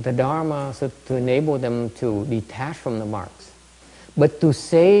them the Dharma so to enable them to detach from the marks. But to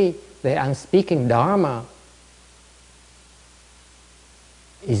say that I'm speaking Dharma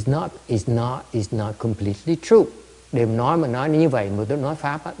is not completely true. Để nói mà nói như vậy, mà tôi nói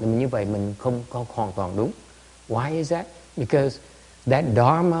pháp á, như vậy mình không hoàn toàn đúng. Why is that? Because that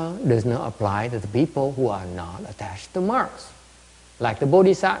Dharma does not apply to the people who are not attached to marks, like the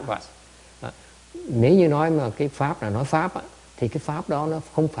Bodhisattvas. Nếu như nói mà cái pháp là nói pháp á, thì cái pháp đó nó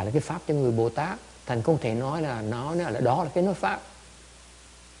không phải là cái pháp cho người Bồ Tát. Thành không thể nói là đó là cái nói pháp.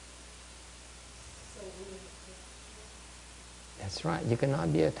 That's right. You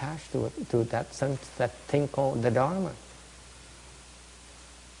cannot be attached to that thing called the Dharma.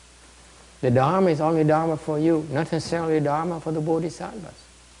 The Dharma is only Dharma for you, not necessarily Dharma for the Bodhisattvas.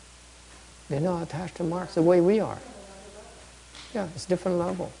 They're not attached to marks the way we are. Yeah, it's different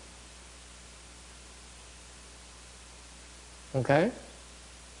level. Okay?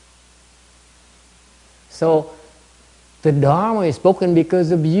 So, the Dharma is spoken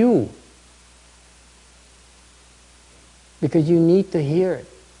because of you. Because you need to hear it.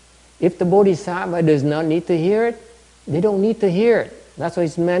 If the Bodhisattva does not need to hear it, they don't need to hear it. That's what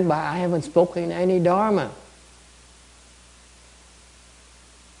it's meant by I haven't spoken any Dharma.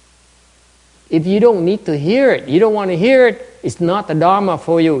 If you don't need to hear it, you don't want to hear it, it's not the Dharma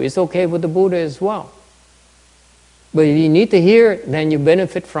for you. It's okay with the Buddha as well. But if you need to hear it, then you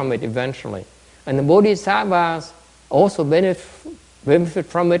benefit from it eventually. And the Bodhisattvas also benefit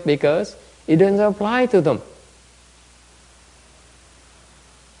from it because it doesn't apply to them.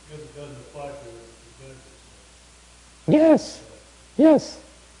 Because it doesn't apply to the benefits. Yes. Yes. It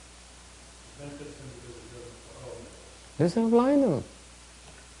benefits them because it Doesn't apply to them.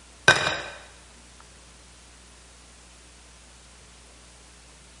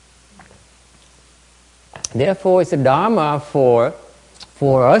 Therefore, it's a Dharma for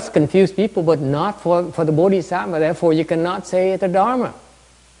us confused people, but not for the Bodhisattva. Therefore, you cannot say it's a Dharma.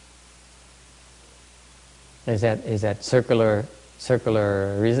 Is that circular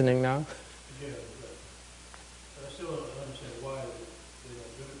reasoning now? Yeah, but I still don't understand why they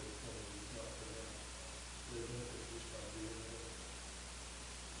don't benefit from it. It's not for them. They benefit just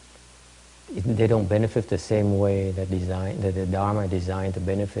by they don't benefit the same way that the Dharma is designed to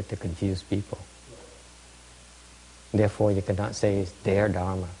benefit the confused people. Therefore, you cannot say it's their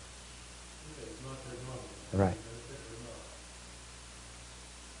Dharma. It's not their Dharma. Right.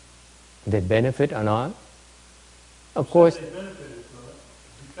 They benefit or not? Of course. They benefited from it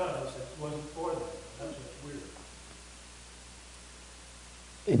because it wasn't for them. That's what's weird.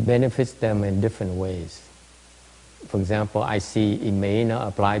 It benefits them in different ways. For example, I see it may not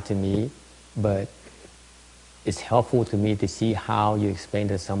apply to me, but it's helpful to me to see how you explain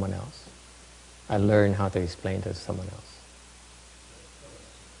to someone else. I learn how to explain to someone else.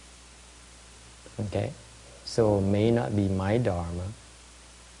 Okay? So it may not be my Dharma,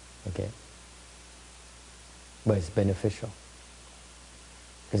 okay? But it's beneficial.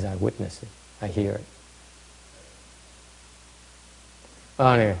 Because I witness it, I hear it. Oh,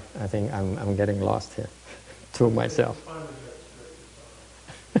 anyway, I think I'm getting lost here to myself.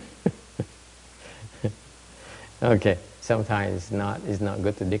 Okay, sometimes it's not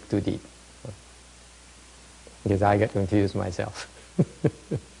good to dig too deep. Because I get confused myself.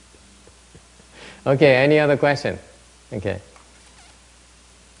 Okay, any other question? Okay.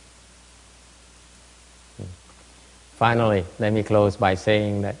 Finally, let me close by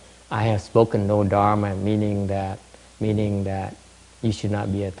saying that I have spoken no Dharma, meaning that you should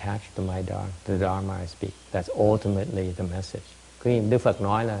not be attached to my Dharma, the Dharma I speak. That's ultimately the message. Khi Đức Phật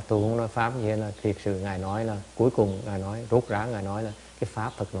nói là tôi không nói Pháp như thế là thiệt sự Ngài nói là cuối cùng Ngài nói, rốt ráo Ngài nói là cái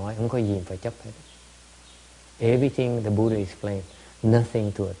Pháp Phật nói không có gì phải chấp hết. Everything the Buddha explained,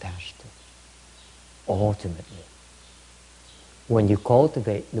 nothing to attach to. Ultimately. When you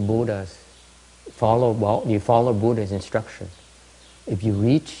cultivate the Buddha's, you follow Buddha's instruction. If you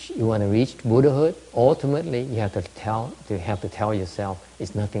want to reach Buddhahood, ultimately you have to tell yourself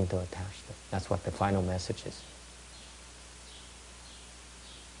it's nothing to attach to. That's what the final message is.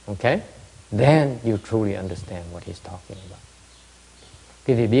 Okay? Then you truly understand what he's talking about.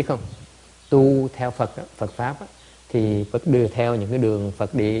 Quý vị biết không? Tu theo Phật Pháp á, thì Phật đưa theo những cái đường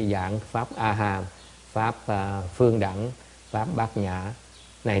Phật đi giảng Pháp A Hàm, Pháp Phương Đẳng, Pháp Bát Nhã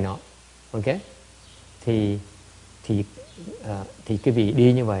này nọ. Ok? Thì cái vị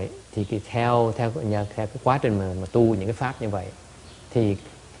đi như vậy thì theo cái quá trình mà tu những cái pháp như vậy thì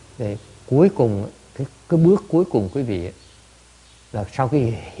cuối cùng cái bước cuối cùng quý vị là sau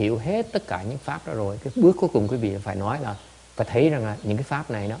khi hiểu hết tất cả những pháp đó rồi, cái bước cuối cùng quý vị phải nói là phải thấy rằng là những cái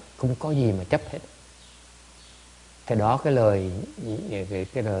pháp này nó không có gì mà chấp hết. Cái đó cái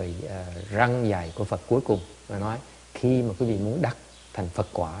lời răng dạy của Phật cuối cùng là nói khi mà quý vị muốn đắc thành Phật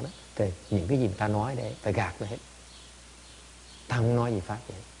quả đó thì những cái gì ta nói để phải gạt nó hết. Ta không nói gì pháp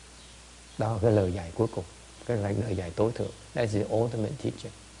vậy. Đó là cái lời dạy cuối cùng, cái lời dạy tối thượng. That's the ultimate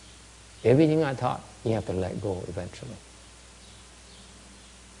teaching. Everything I taught, you have to let go eventually.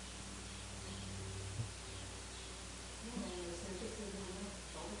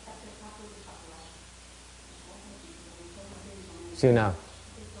 Sư nào?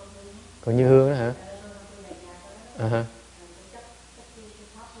 Còn Như Hương đó hả? Uh-huh.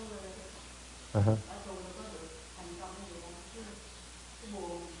 Uh-huh.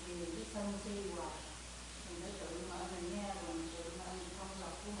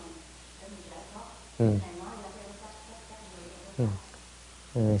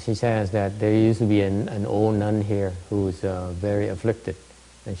 She says that there used to be an old nun here who's very afflicted,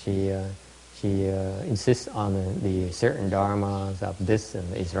 and she insists on the certain dharmas of this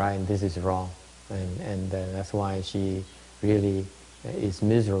and is right and this is wrong, and that's why she really is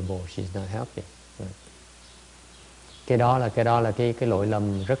miserable. She's not happy. Cái đó là cái lỗi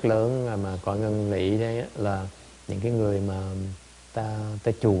lầm rất lớn mà cõi ngân lý đấy, là những cái người mà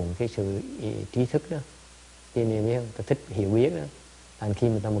ta chuộng cái sự trí thức đó, khi này biết không, ta thích hiểu biết đó. Thành khi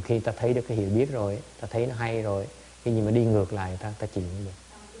một khi ta thấy được cái hiểu biết rồi, ta thấy nó hay rồi, cái gì mà đi ngược lại ta chịu không được.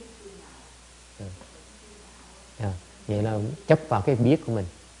 Nghĩa là chấp vào cái biết của mình,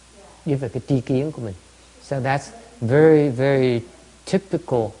 biết về cái tri kiến của mình. So that's very, very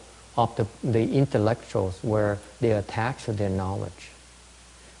typical of the intellectuals where they attach to their knowledge.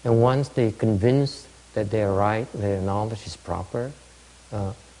 And once they convince that they're right, their knowledge is proper,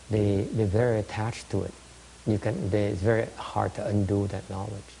 they're very attached to it. It's very hard to undo that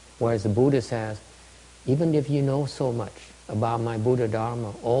knowledge. Whereas the Buddha says, even if you know so much about my Buddha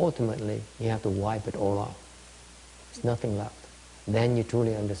Dharma, ultimately you have to wipe it all off. There's nothing left. Then you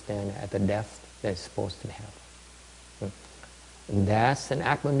truly understand at the depth that it's supposed to have. And that's an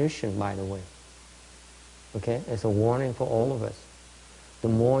admonition, by the way. Okay? It's a warning for all of us. The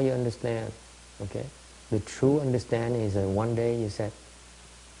more you understand, okay, the true understanding is that one day you said,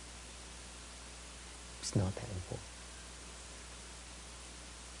 it's not that important.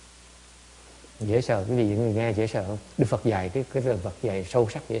 Dễ sợ, quý vị người nghe dễ sợ không? Đức Phật dạy cái lời Phật dạy sâu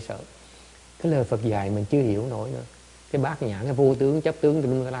sắc dễ sợ. Cái lời Phật dạy mình chưa hiểu nổi nữa. Cái bát nhã, cái vô tướng, chấp tướng,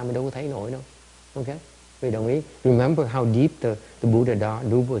 tùm lum mình đâu có thấy nổi đâu. Okay? Quý vị đồng ý? Remember how deep the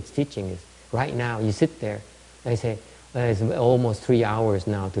Buddha's teaching is. Right now, you sit there. I say, it's almost 3 hours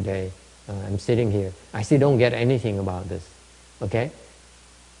now today. I'm sitting here. I still don't get anything about this. Okay?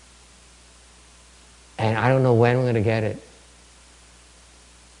 And I don't know when I'm going to get it.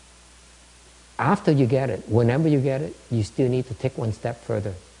 After you get it, whenever you get it, you still need to take one step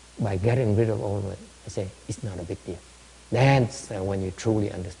further by getting rid of all of it. I say, it's not a big deal. That's when you truly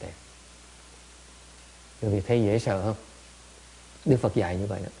understand. Quý vị thấy dễ sợ không? Đức Phật dạy như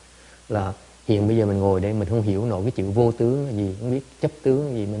vậy đó. Là hiện bây giờ mình ngồi đây mình không hiểu nổi cái chữ vô tướng là gì, không biết chấp tướng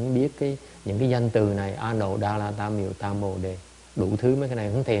là gì, mình không biết những cái danh từ này, A Nậu, Đa La, Tam Miệu, Tam Bồ Đề, đủ thứ mấy cái này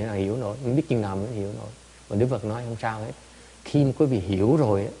không thể nào hiểu nổi, không biết chừng nào mới hiểu nổi. Mà Đức Phật nói không sao hết. Khi mà quý vị hiểu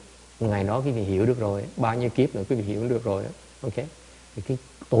rồi, ngày đó quý vị hiểu được rồi, bao nhiêu kiếp nữa quý vị hiểu được rồi đó. Ok? Thì cái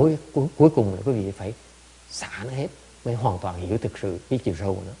tối cuối cùng là quý vị phải xả nó hết mới hoàn toàn hiểu thực sự cái chiều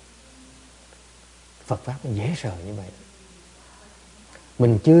sâu của nó. Phật pháp nó dễ sợ như vậy.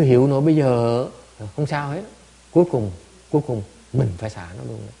 Mình chưa hiểu nổi bây giờ không sao hết. Cuối cùng mình phải xả nó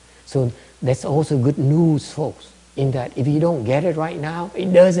luôn. So that's also good news, folks. In that if you don't get it right now, it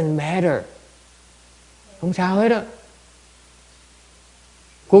doesn't matter. Không sao hết á.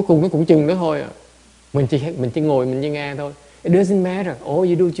 Cuối cùng nó cũng chừng đó thôi à. Mình chỉ ngồi mình chỉ nghe thôi. It doesn't matter. All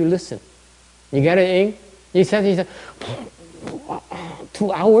you do is you listen. You get it in? You said 2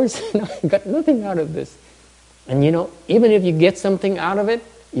 hours, you got nothing out of this. And you know, even if you get something out of it,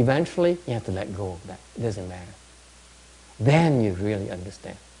 eventually you have to let go of that. It doesn't matter. Then you really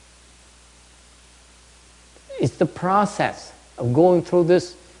understand. It's the process of going through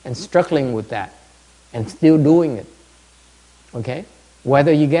this and struggling with that and still doing it. Okay?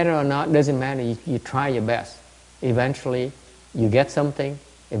 Whether you get it or not, doesn't matter. You try your best. Eventually, you get something.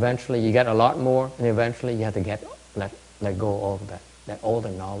 Eventually, you get a lot more. And eventually, you have to let go of that all the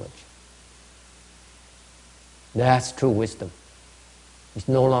knowledge. That's true wisdom. It's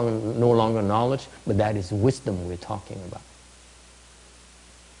no longer knowledge, but that is wisdom we're talking about.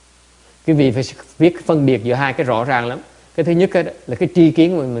 Quý vị phải biết phân biệt giữa hai cái rõ ràng lắm. Cái thứ nhất là cái tri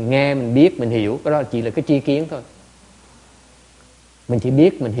kiến mình nghe, mình biết, mình hiểu. Cái đó chỉ là cái tri kiến thôi. Mình chỉ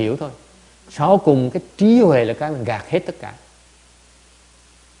biết, mình hiểu thôi. Sau cùng cái trí huệ là cái mình gạt hết tất cả.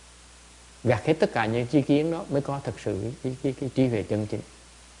 Gạt hết tất cả những tri kiến đó mới có thật sự cái trí huệ chân chính.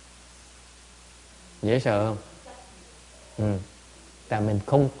 Dễ sợ không? Tại mình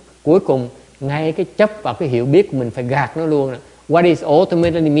không, cuối cùng ngay cái chấp vào cái hiểu biết của mình phải gạt nó luôn. What is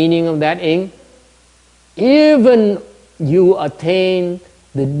ultimately the meaning of that in? Even you attain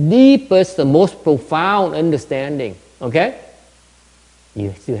the deepest, the most profound understanding, okay? You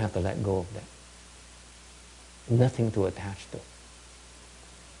still have to let go of that. Nothing to attach to.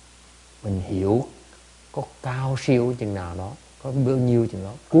 Mình hiểu có cao siêu chừng nào đó, có bao nhiêu chừng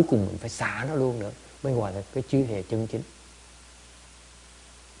đó, cuối cùng mình phải xả nó luôn nữa mới gọi là cái trí huệ chân chính.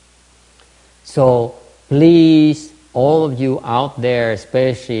 So please, all of you out there,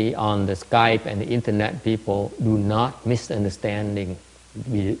 especially on the Skype and the internet people, do not misunderstand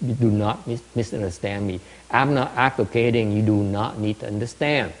me. I'm not advocating you do not need to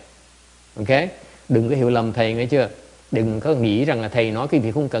understand. Okay? Đừng có hiểu lầm thầy, nghe chưa? Đừng có nghĩ rằng là thầy nói cái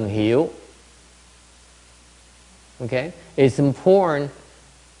việc không cần hiểu. Okay? It's important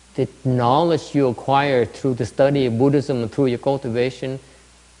the knowledge you acquire through the study of Buddhism and through your cultivation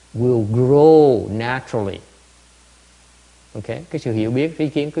will grow naturally. Okay? Cái sự hiểu biết, ý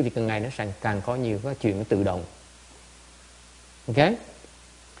kiến quý vị càng ngày nó càng có nhiều cái chuyện tự động. Okay?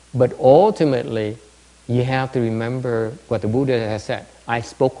 But ultimately, you have to remember what the Buddha has said. I've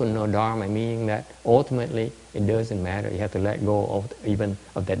spoken no dharma, meaning that ultimately it doesn't matter. You have to let go of even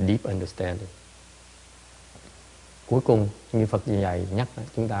of that deep understanding. Cuối cùng, như Phật dạy nhắc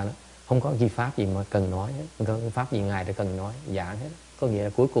chúng ta đó, không có gì pháp gì mà cần nói hết, không có pháp gì Ngài để cần nói, giảng hết. Có nghĩa là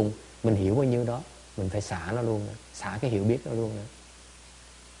cuối cùng mình hiểu bao nhiêu đó, mình phải xả nó luôn nữa, xả cái hiểu biết nó luôn nữa.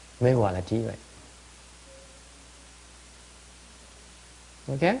 Mới gọi là trí vậy.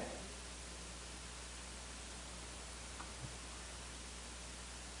 Okay?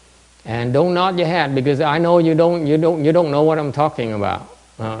 And don't nod your head because I know you don't know what I'm talking about.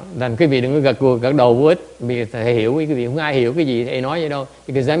 Nên quý vị đừng có gật đầu vô ích vì thầy hiểu, quý vị không ai hiểu cái gì thầy nói vậy đâu.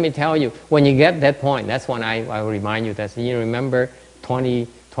 Because let me tell you, when you get that point, that's when I remind you that. So you remember 20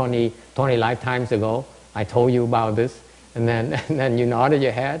 lifetimes ago, I told you about this, and then you nodded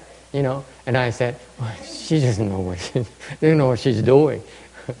your head, you know, and I said, oh, she doesn't know what she's doing.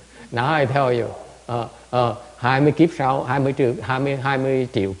 Now I tell you, 20 kiếp sau, 20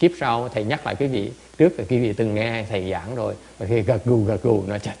 triệu kiếp sau thầy nhắc lại quý vị. Trước là quý vị từng nghe thầy giảng rồi, và khi gật gù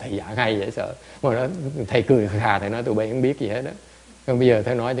nó trời thầy giảng hay dễ sợ, mà nó thầy cười khà, thầy nói tụi bay không biết gì hết đó. Còn bây giờ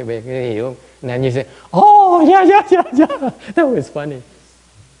thầy nói cho bay cái hiểu không? Nên như say, oh yeah, that was funny.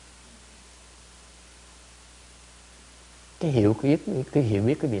 Cái hiểu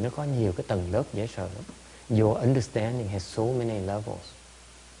biết quý vị nó có nhiều cái tầng lớp dễ sợ lắm. Your understanding has so many levels.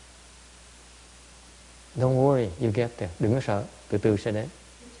 Don't worry, you get there. Đừng có sợ, từ từ sẽ đến.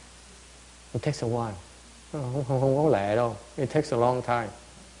 It takes a while. Không có lẹ đâu. It takes a long time.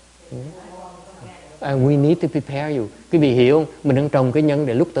 And we need to prepare you. Quý vị hiểu không? Mình đang trồng cái nhân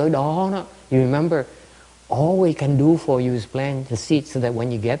để lúc tới đó. You remember, all we can do for you is plant the seed so that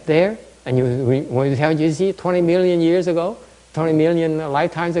when you get there, and when you tell you see 20 million years ago, 20 million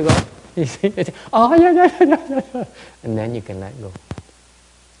lifetimes ago, you see, oh yeah. And then you can let go.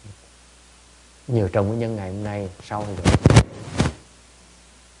 Nhờ trồng cái nhân ngày hôm nay, sau rồi.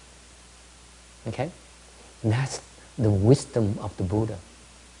 Okay? That's the wisdom of the Buddha.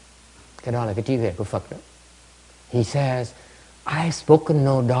 Cái đó là cái trí huệ của Phật đó. He says, I've spoken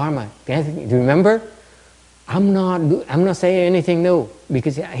no dharma. Remember? I'm not saying anything new,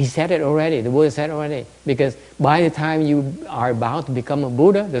 because he said it already. The Buddha said it already. Because by the time you are about to become a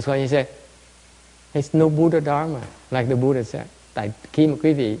Buddha, that's why he said, there's no Buddha dharma, like the Buddha said. Tại khi mà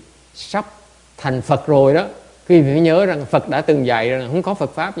quý vị sắp thành Phật rồi đó, quý vị phải nhớ rằng Phật đã từng dạy rằng không có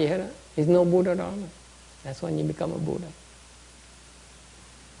Phật pháp gì hết đó. There's no Buddha dharma. That's when you become a Buddha.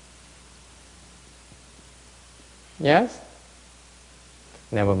 Yes?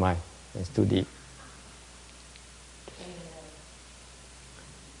 Never mind. It's too deep.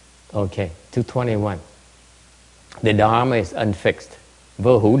 Okay, 221. The Dharma is unfixed.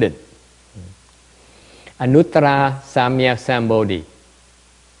 Vô hữu định. Anuttara Samyak Sambodhi.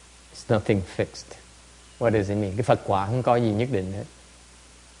 It's nothing fixed. What does it mean? Cái Phật quả không có gì nhất định hết.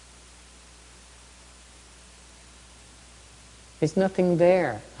 It's nothing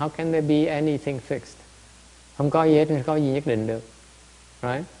there. How can there be anything fixed? Không có gì hết, không có gì nhất định được.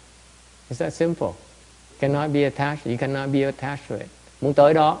 Right? It's that simple. Cannot be attached. You cannot be attached to it. Muốn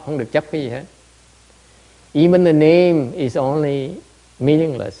tới đó, không được chấp cái gì hết. Even the name is only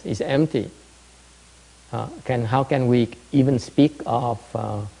meaningless. It's empty. How can we even speak of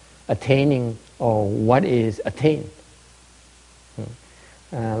attaining or what is attained?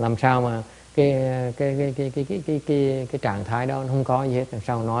 Làm sao mà cái trạng thái đó nó không có gì hết, làm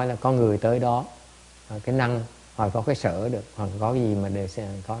sao nói là có người tới đó, cái năng hoặc có cái sở được, hoặc có cái gì mà để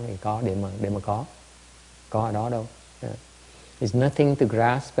có để mà có ở đó đâu. It's nothing to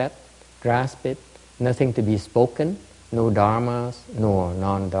grasp it, nothing to be spoken, no dharmas nor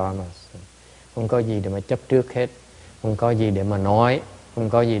non-dharmas. Không có gì để mà chấp trước hết, không có gì để mà nói, không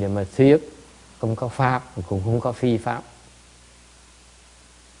có gì để mà thuyết, không có pháp, cũng không có phi pháp.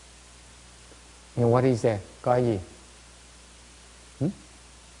 And what is there? Có gì?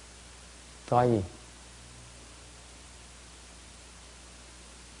 Có gì?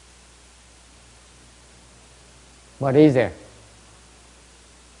 What is there?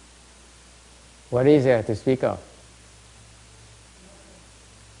 What is there to speak of?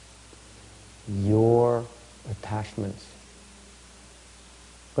 Your attachments.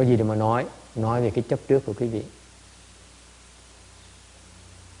 Có gì để mà nói về cái chấp trước của quý vị.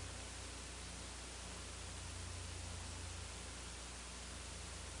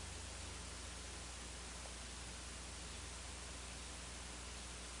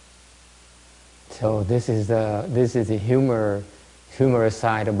 So this is the humorous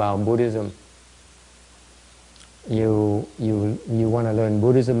side about Buddhism. You want to learn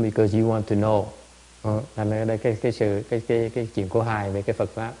Buddhism because you want to know. Là đây cái chuyện của hài về cái Phật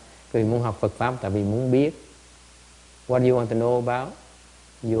pháp. Vì muốn học Phật pháp tại vì muốn biết. What do you want to know about?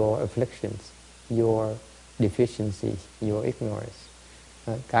 Your afflictions, your deficiencies, your ignorance.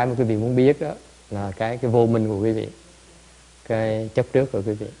 Cái mà quý vị muốn biết đó là cái vô minh của quý vị, cái chấp trước của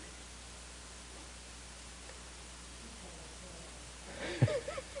quý vị.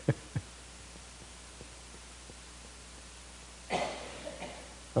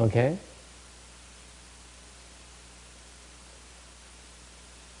 Okay?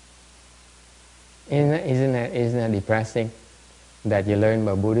 Isn't that depressing that you learn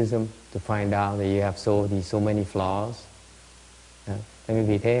about Buddhism to find out that you have so many flaws?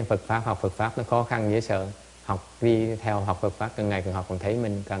 Vì thế học Phật pháp nó khó khăn dễ sợ. Đi theo học Phật pháp càng ngày càng học, còn thấy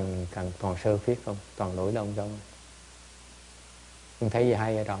mình càng còn sơ khuyết không, toàn lỗi lầm không. Không thấy gì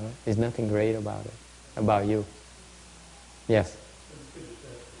hay ở trong. There's nothing great about you. Yes.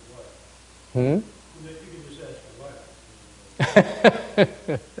 You can just ask your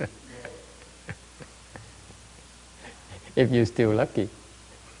wife. if you're still lucky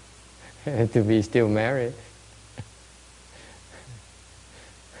to be still married.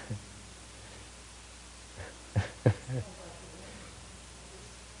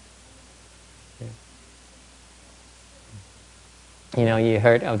 You know, you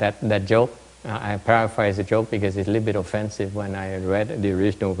heard of that joke. I paraphrase the joke because it's a little bit offensive when I read the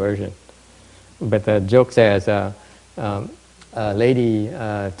original version. But the joke says, a lady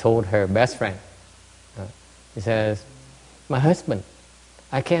told her best friend, he says, my husband,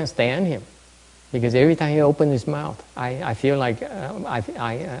 I can't stand him because every time he opens his mouth, I feel like I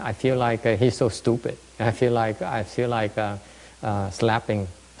feel like he's so stupid. I feel like slapping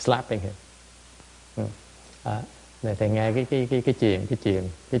him. Này thầy nghe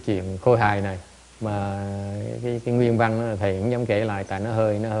cái chuyện khôi hài này mà cái nguyên văn đó, thầy cũng dám kể lại tại nó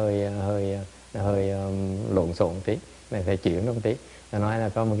hơi lộn xộn tí. Này thầy chuyển nó một tí. Thầy nói là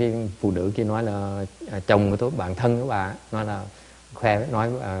có một cái phụ nữ kia nói là chồng của tôi, bạn thân của bà, nói là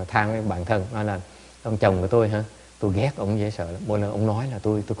than với bạn thân, nói là ông chồng của tôi hả, tôi ghét ông dễ sợ lắm. Mỗi lần ông nói là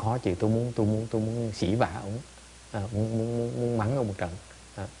tôi khó chịu, tôi muốn xỉ vả ông, muốn mắng ông một trận.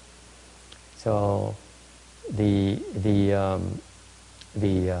 So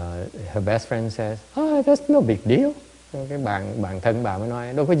her best friend says, oh, that's no big deal. Cái bạn thân bà mới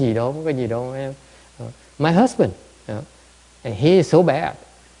nói, đâu có gì đâu em. My husband, and he is so bad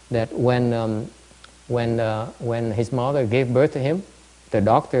that when his mother gave birth to him, the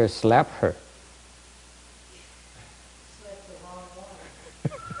doctor slapped her. Slapped the wrong one.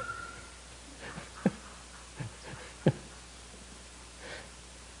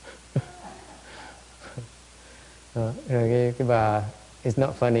 Rồi cái bà, it's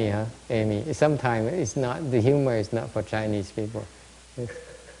not funny, huh, Amy? Sometimes it's not, the humor is not for Chinese people. It's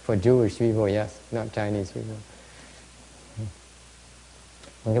for Jewish people, yes, not Chinese people.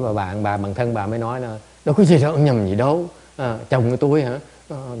 Cái bà bạn thân bà mới nói là đâu có gì đâu, nhầm gì đâu, chồng của tôi hả,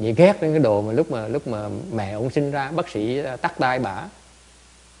 vậy ghét đến cái đồ mà lúc mà mẹ ông sinh ra bác sĩ tắt tay bả.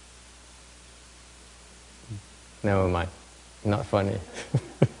 Never mind, not funny.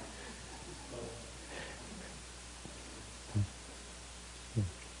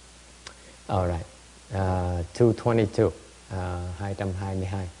 All right, 222,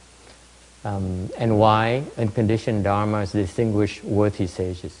 222. And why unconditioned dharmas distinguish worthy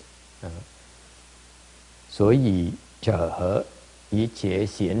sages? 所以者何一切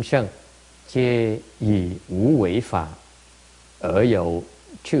贤圣皆以无为法而有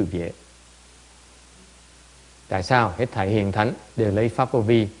区别. Tại sao hết thảy hiền thánh đều lấy pháp vô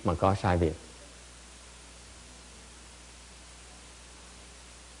vi mà có sai biệt?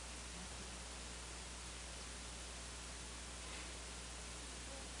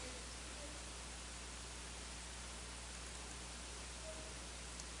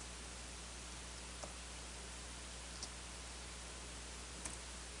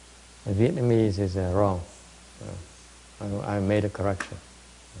 Vietnamese is wrong. I made a correction.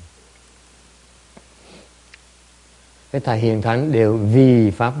 Hết thảy hiền thánh đều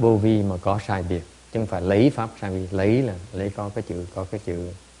vì pháp vô vi mà có sai biệt, chứ không phải lấy pháp sai biệt. Lấy là lấy có cái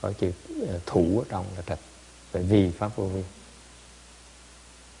chữ thủ ở trong là trật. Phải vì pháp vô vi,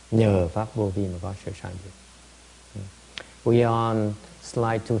 nhờ pháp vô vi mà có sự sai biệt. We are on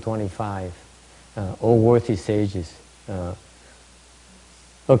slide 225. All worthy sages.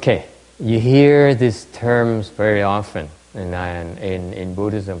 Okay, you hear these terms very often in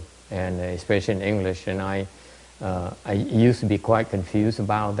Buddhism, and especially in English, and I used to be quite confused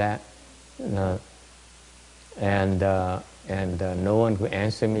about that, and no one could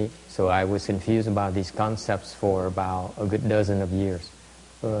answer me, so I was confused about these concepts for about a good dozen of years.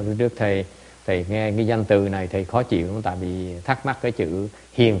 Trước thầy nghe cái danh từ này thầy khó chịu lắm, tại vì thắc mắc cái chữ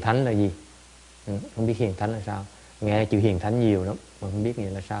hiền thánh là gì, không biết hiền thánh là sao. Nghe chữ hiền thánh nhiều lắm mà không biết nghĩa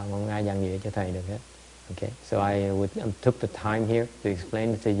là sao, không ai dạy nghĩa cho thầy được hết. Okay, so I took the time here to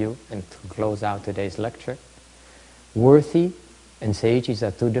explain it to you and to close out today's lecture. Worthy and sages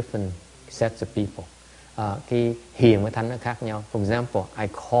are two different sets of people. Cái hiền với thánh nó khác nhau. For example, I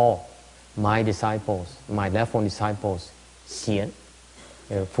call my disciples, my level disciples, xiển,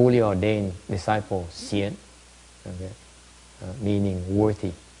 fully ordained disciples, xiển, okay. Meaning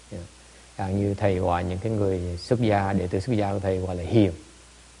worthy. Như thầy gọi những cái người xuất gia, đệ tử xuất gia của thầy gọi là hiền.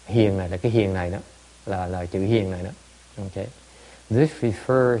 Hiền này là cái hiền này đó, là chữ hiền này đó. Okay. This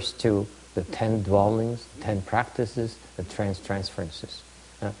refers to the 10 dwellings, 10 practices, the transferences.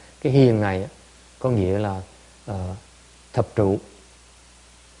 Cái hiền này có nghĩa là thập trụ,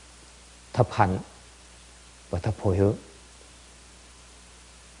 thập hạnh và thập hồi hướng.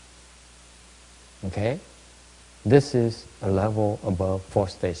 Okay. This is a level above 4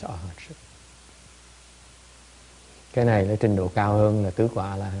 stage archery. Cái này là trình độ cao hơn là tứ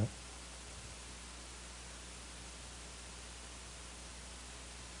quả A-la-hán.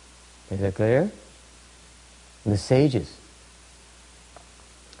 Is it clear? The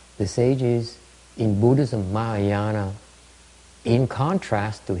sages in Buddhism Mahayana, in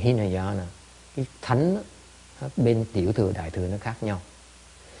contrast to Hinayana, cái thánh bên tiểu thừa đại thừa nó khác nhau.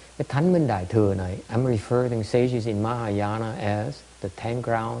 Cái thánh bên đại thừa này, I'm referring sages in Mahayana as the 10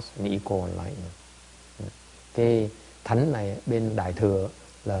 grounds in equal enlightenment. Cái thánh này bên đại thừa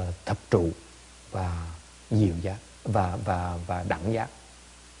là thập trụ và diệu giác và đẳng giác.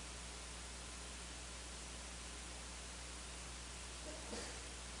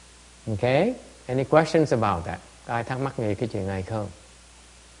 Okay? Any questions about that? Có ai thắc mắc về cái chuyện này không?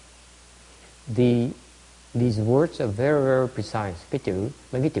 These words are very, very precise.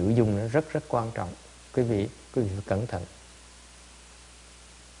 Mấy cái chữ dùng nó rất rất quan trọng. Quý vị phải cẩn thận.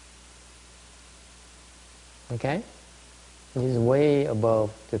 Okay? This is way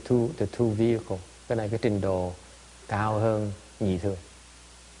above the two vehicle. Cái này cái trình độ cao hơn nhị thừa.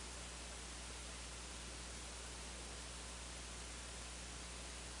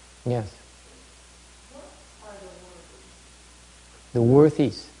 Yes. The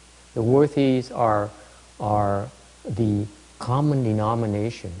worthies. The worthies are the common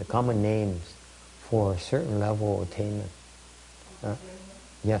denomination, the common names for a certain level of attainment.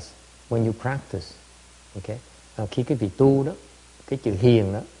 Yes, when you practice, okay. Khi cái vị tu đó, cái chữ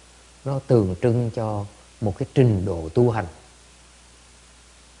hiền đó, nó tượng trưng cho một cái trình độ tu hành.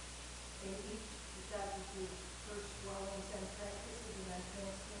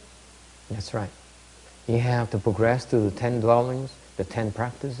 That's right. You have to progress to the 10 dwellings, the 10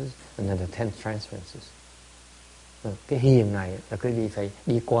 practices, and then the 10 transferences. Cái hiền này là quý vị phải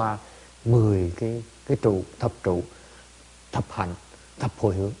đi qua 10 cái trụ, thập hạnh, thập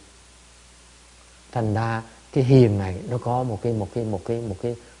hồi hướng. Thành ra cái hiền này nó có một cái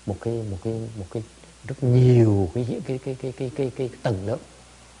rất nhiều cái tầng lớp.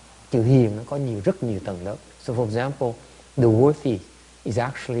 Chữ hiền nó có rất nhiều tầng lớp. So for example, the worthy is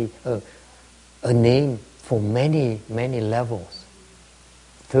actually a name for many levels.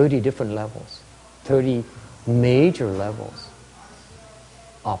 30 different levels. 30 major levels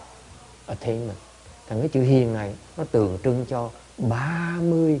of attainment. Thành cái chữ hiền này nó tượng trưng cho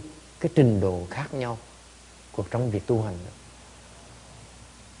 30 cái trình độ khác nhau của trong việc tu hành.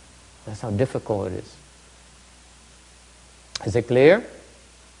 That's how difficult it is. Is it clear?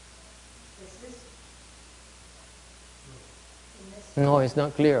 No, it's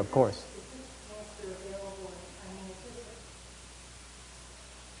not clear, of course.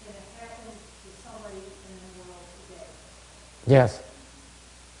 Yes.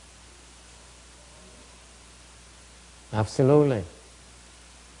 Absolutely.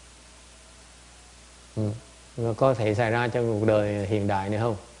 Nó có thể xảy ra trong cuộc đời hiện đại này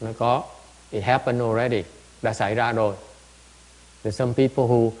không? Nó có. It happened already. Đã xảy ra rồi. There's some people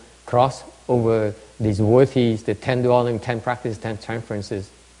who cross over these worthies, the 10 dwelling, 10 practices, 10 transferences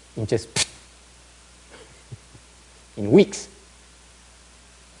in just in weeks.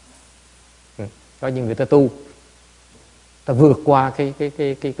 Có những người ta tu, ta vượt qua cái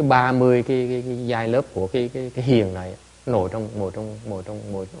 30 cái giai lớp của cái hiền này, nổi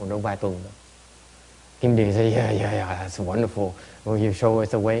trong vài tuần. Kim Điền say, yeah, that's wonderful. Will you show us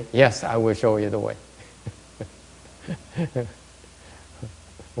the way? Yes, I will show you the way.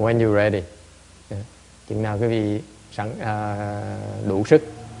 When you're ready. Chừng nào quý vị đủ sức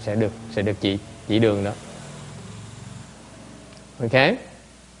sẽ được chỉ đường đó. Okay?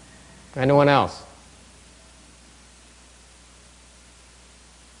 Anyone else?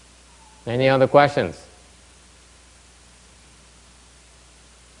 Any other questions?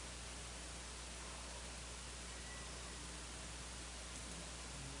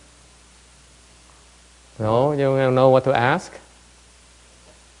 No, you don't know what to ask?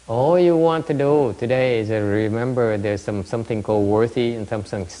 All you want to do today is remember there's something called worthy and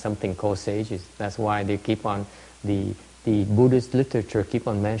something called sages. That's why they keep on, the Buddhist literature keep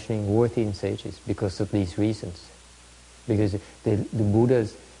on mentioning worthy and sages because of these reasons. Because the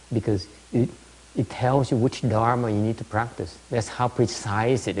Buddhas, because it tells you which dharma you need to practice. That's how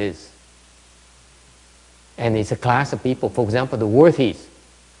precise it is. And it's a class of people. For example, the worthies,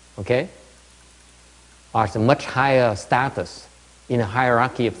 okay, are a much higher status in a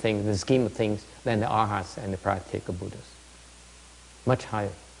hierarchy of things, the scheme of things, than the arhats and the Pratyeka Buddhas. Much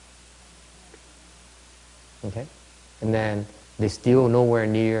higher. Okay? And then they're still nowhere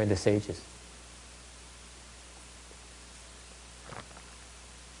near the sages.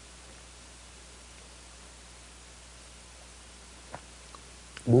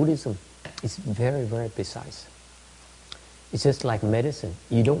 Buddhism is very, very precise. It's just like medicine.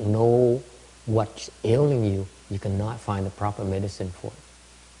 You don't know what's ailing you, you cannot find the proper medicine for it.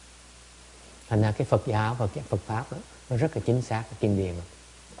 Thành ra cái Phật giáo và cái Phật Pháp đó, nó rất là chính xác, kinh điển.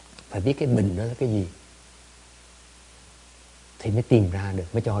 Phải biết cái bệnh đó là cái gì thì mới tìm ra được,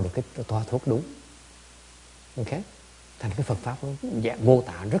 mới cho được cái toa thuốc đúng. Ok? Thành cái Phật Pháp nó dạng mô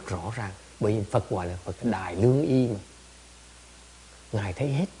tả rất rõ ràng. Bởi vì Phật gọi là Phật Đại Lương Y mà. Ngài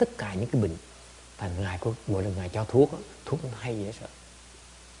thấy hết tất cả những cái bệnh. Thành Ngài có mỗi lần Ngài cho thuốc đó, thuốc nó hay dễ sợ,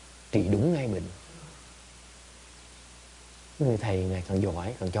 trị đúng ngay bệnh. Người thầy Ngài càng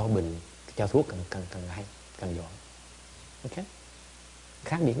giỏi, càng cho bệnh, cho thuốc càng hay, càng giỏi. Ok?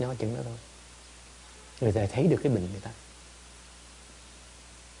 Khác biệt nó chừng đó thôi. Người ta thấy được cái bệnh người ta.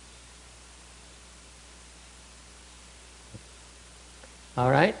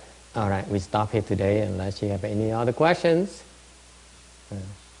 All right, we stop here today unless you have any other questions.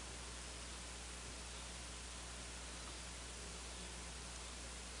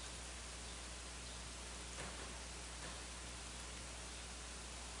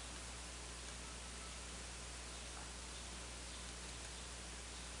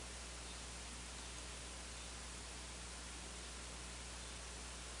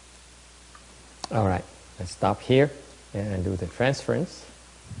 All right, let's stop here and do the transference.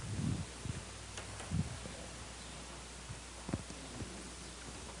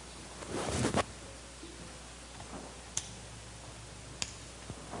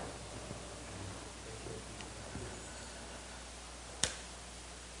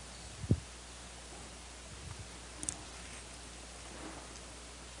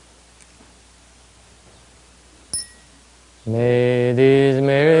 May these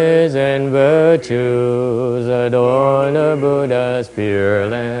merits and virtues adorn the Buddha's pure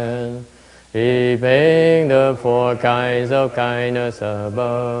land, repaying the 4 kinds of kindness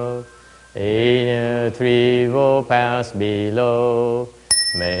above, aiding the threefold paths below.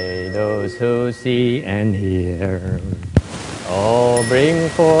 May those who see and hear all bring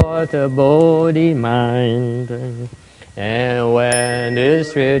forth a Bodhi mind. And when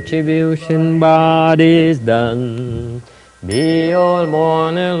this retribution body is done, behold,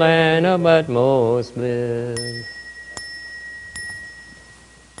 born in a land of utmost bliss.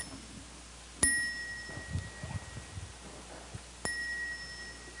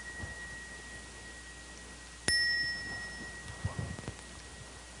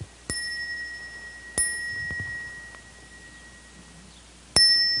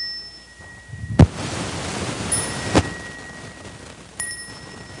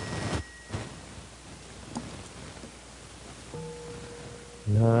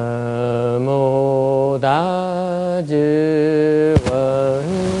 Namo Tát Chư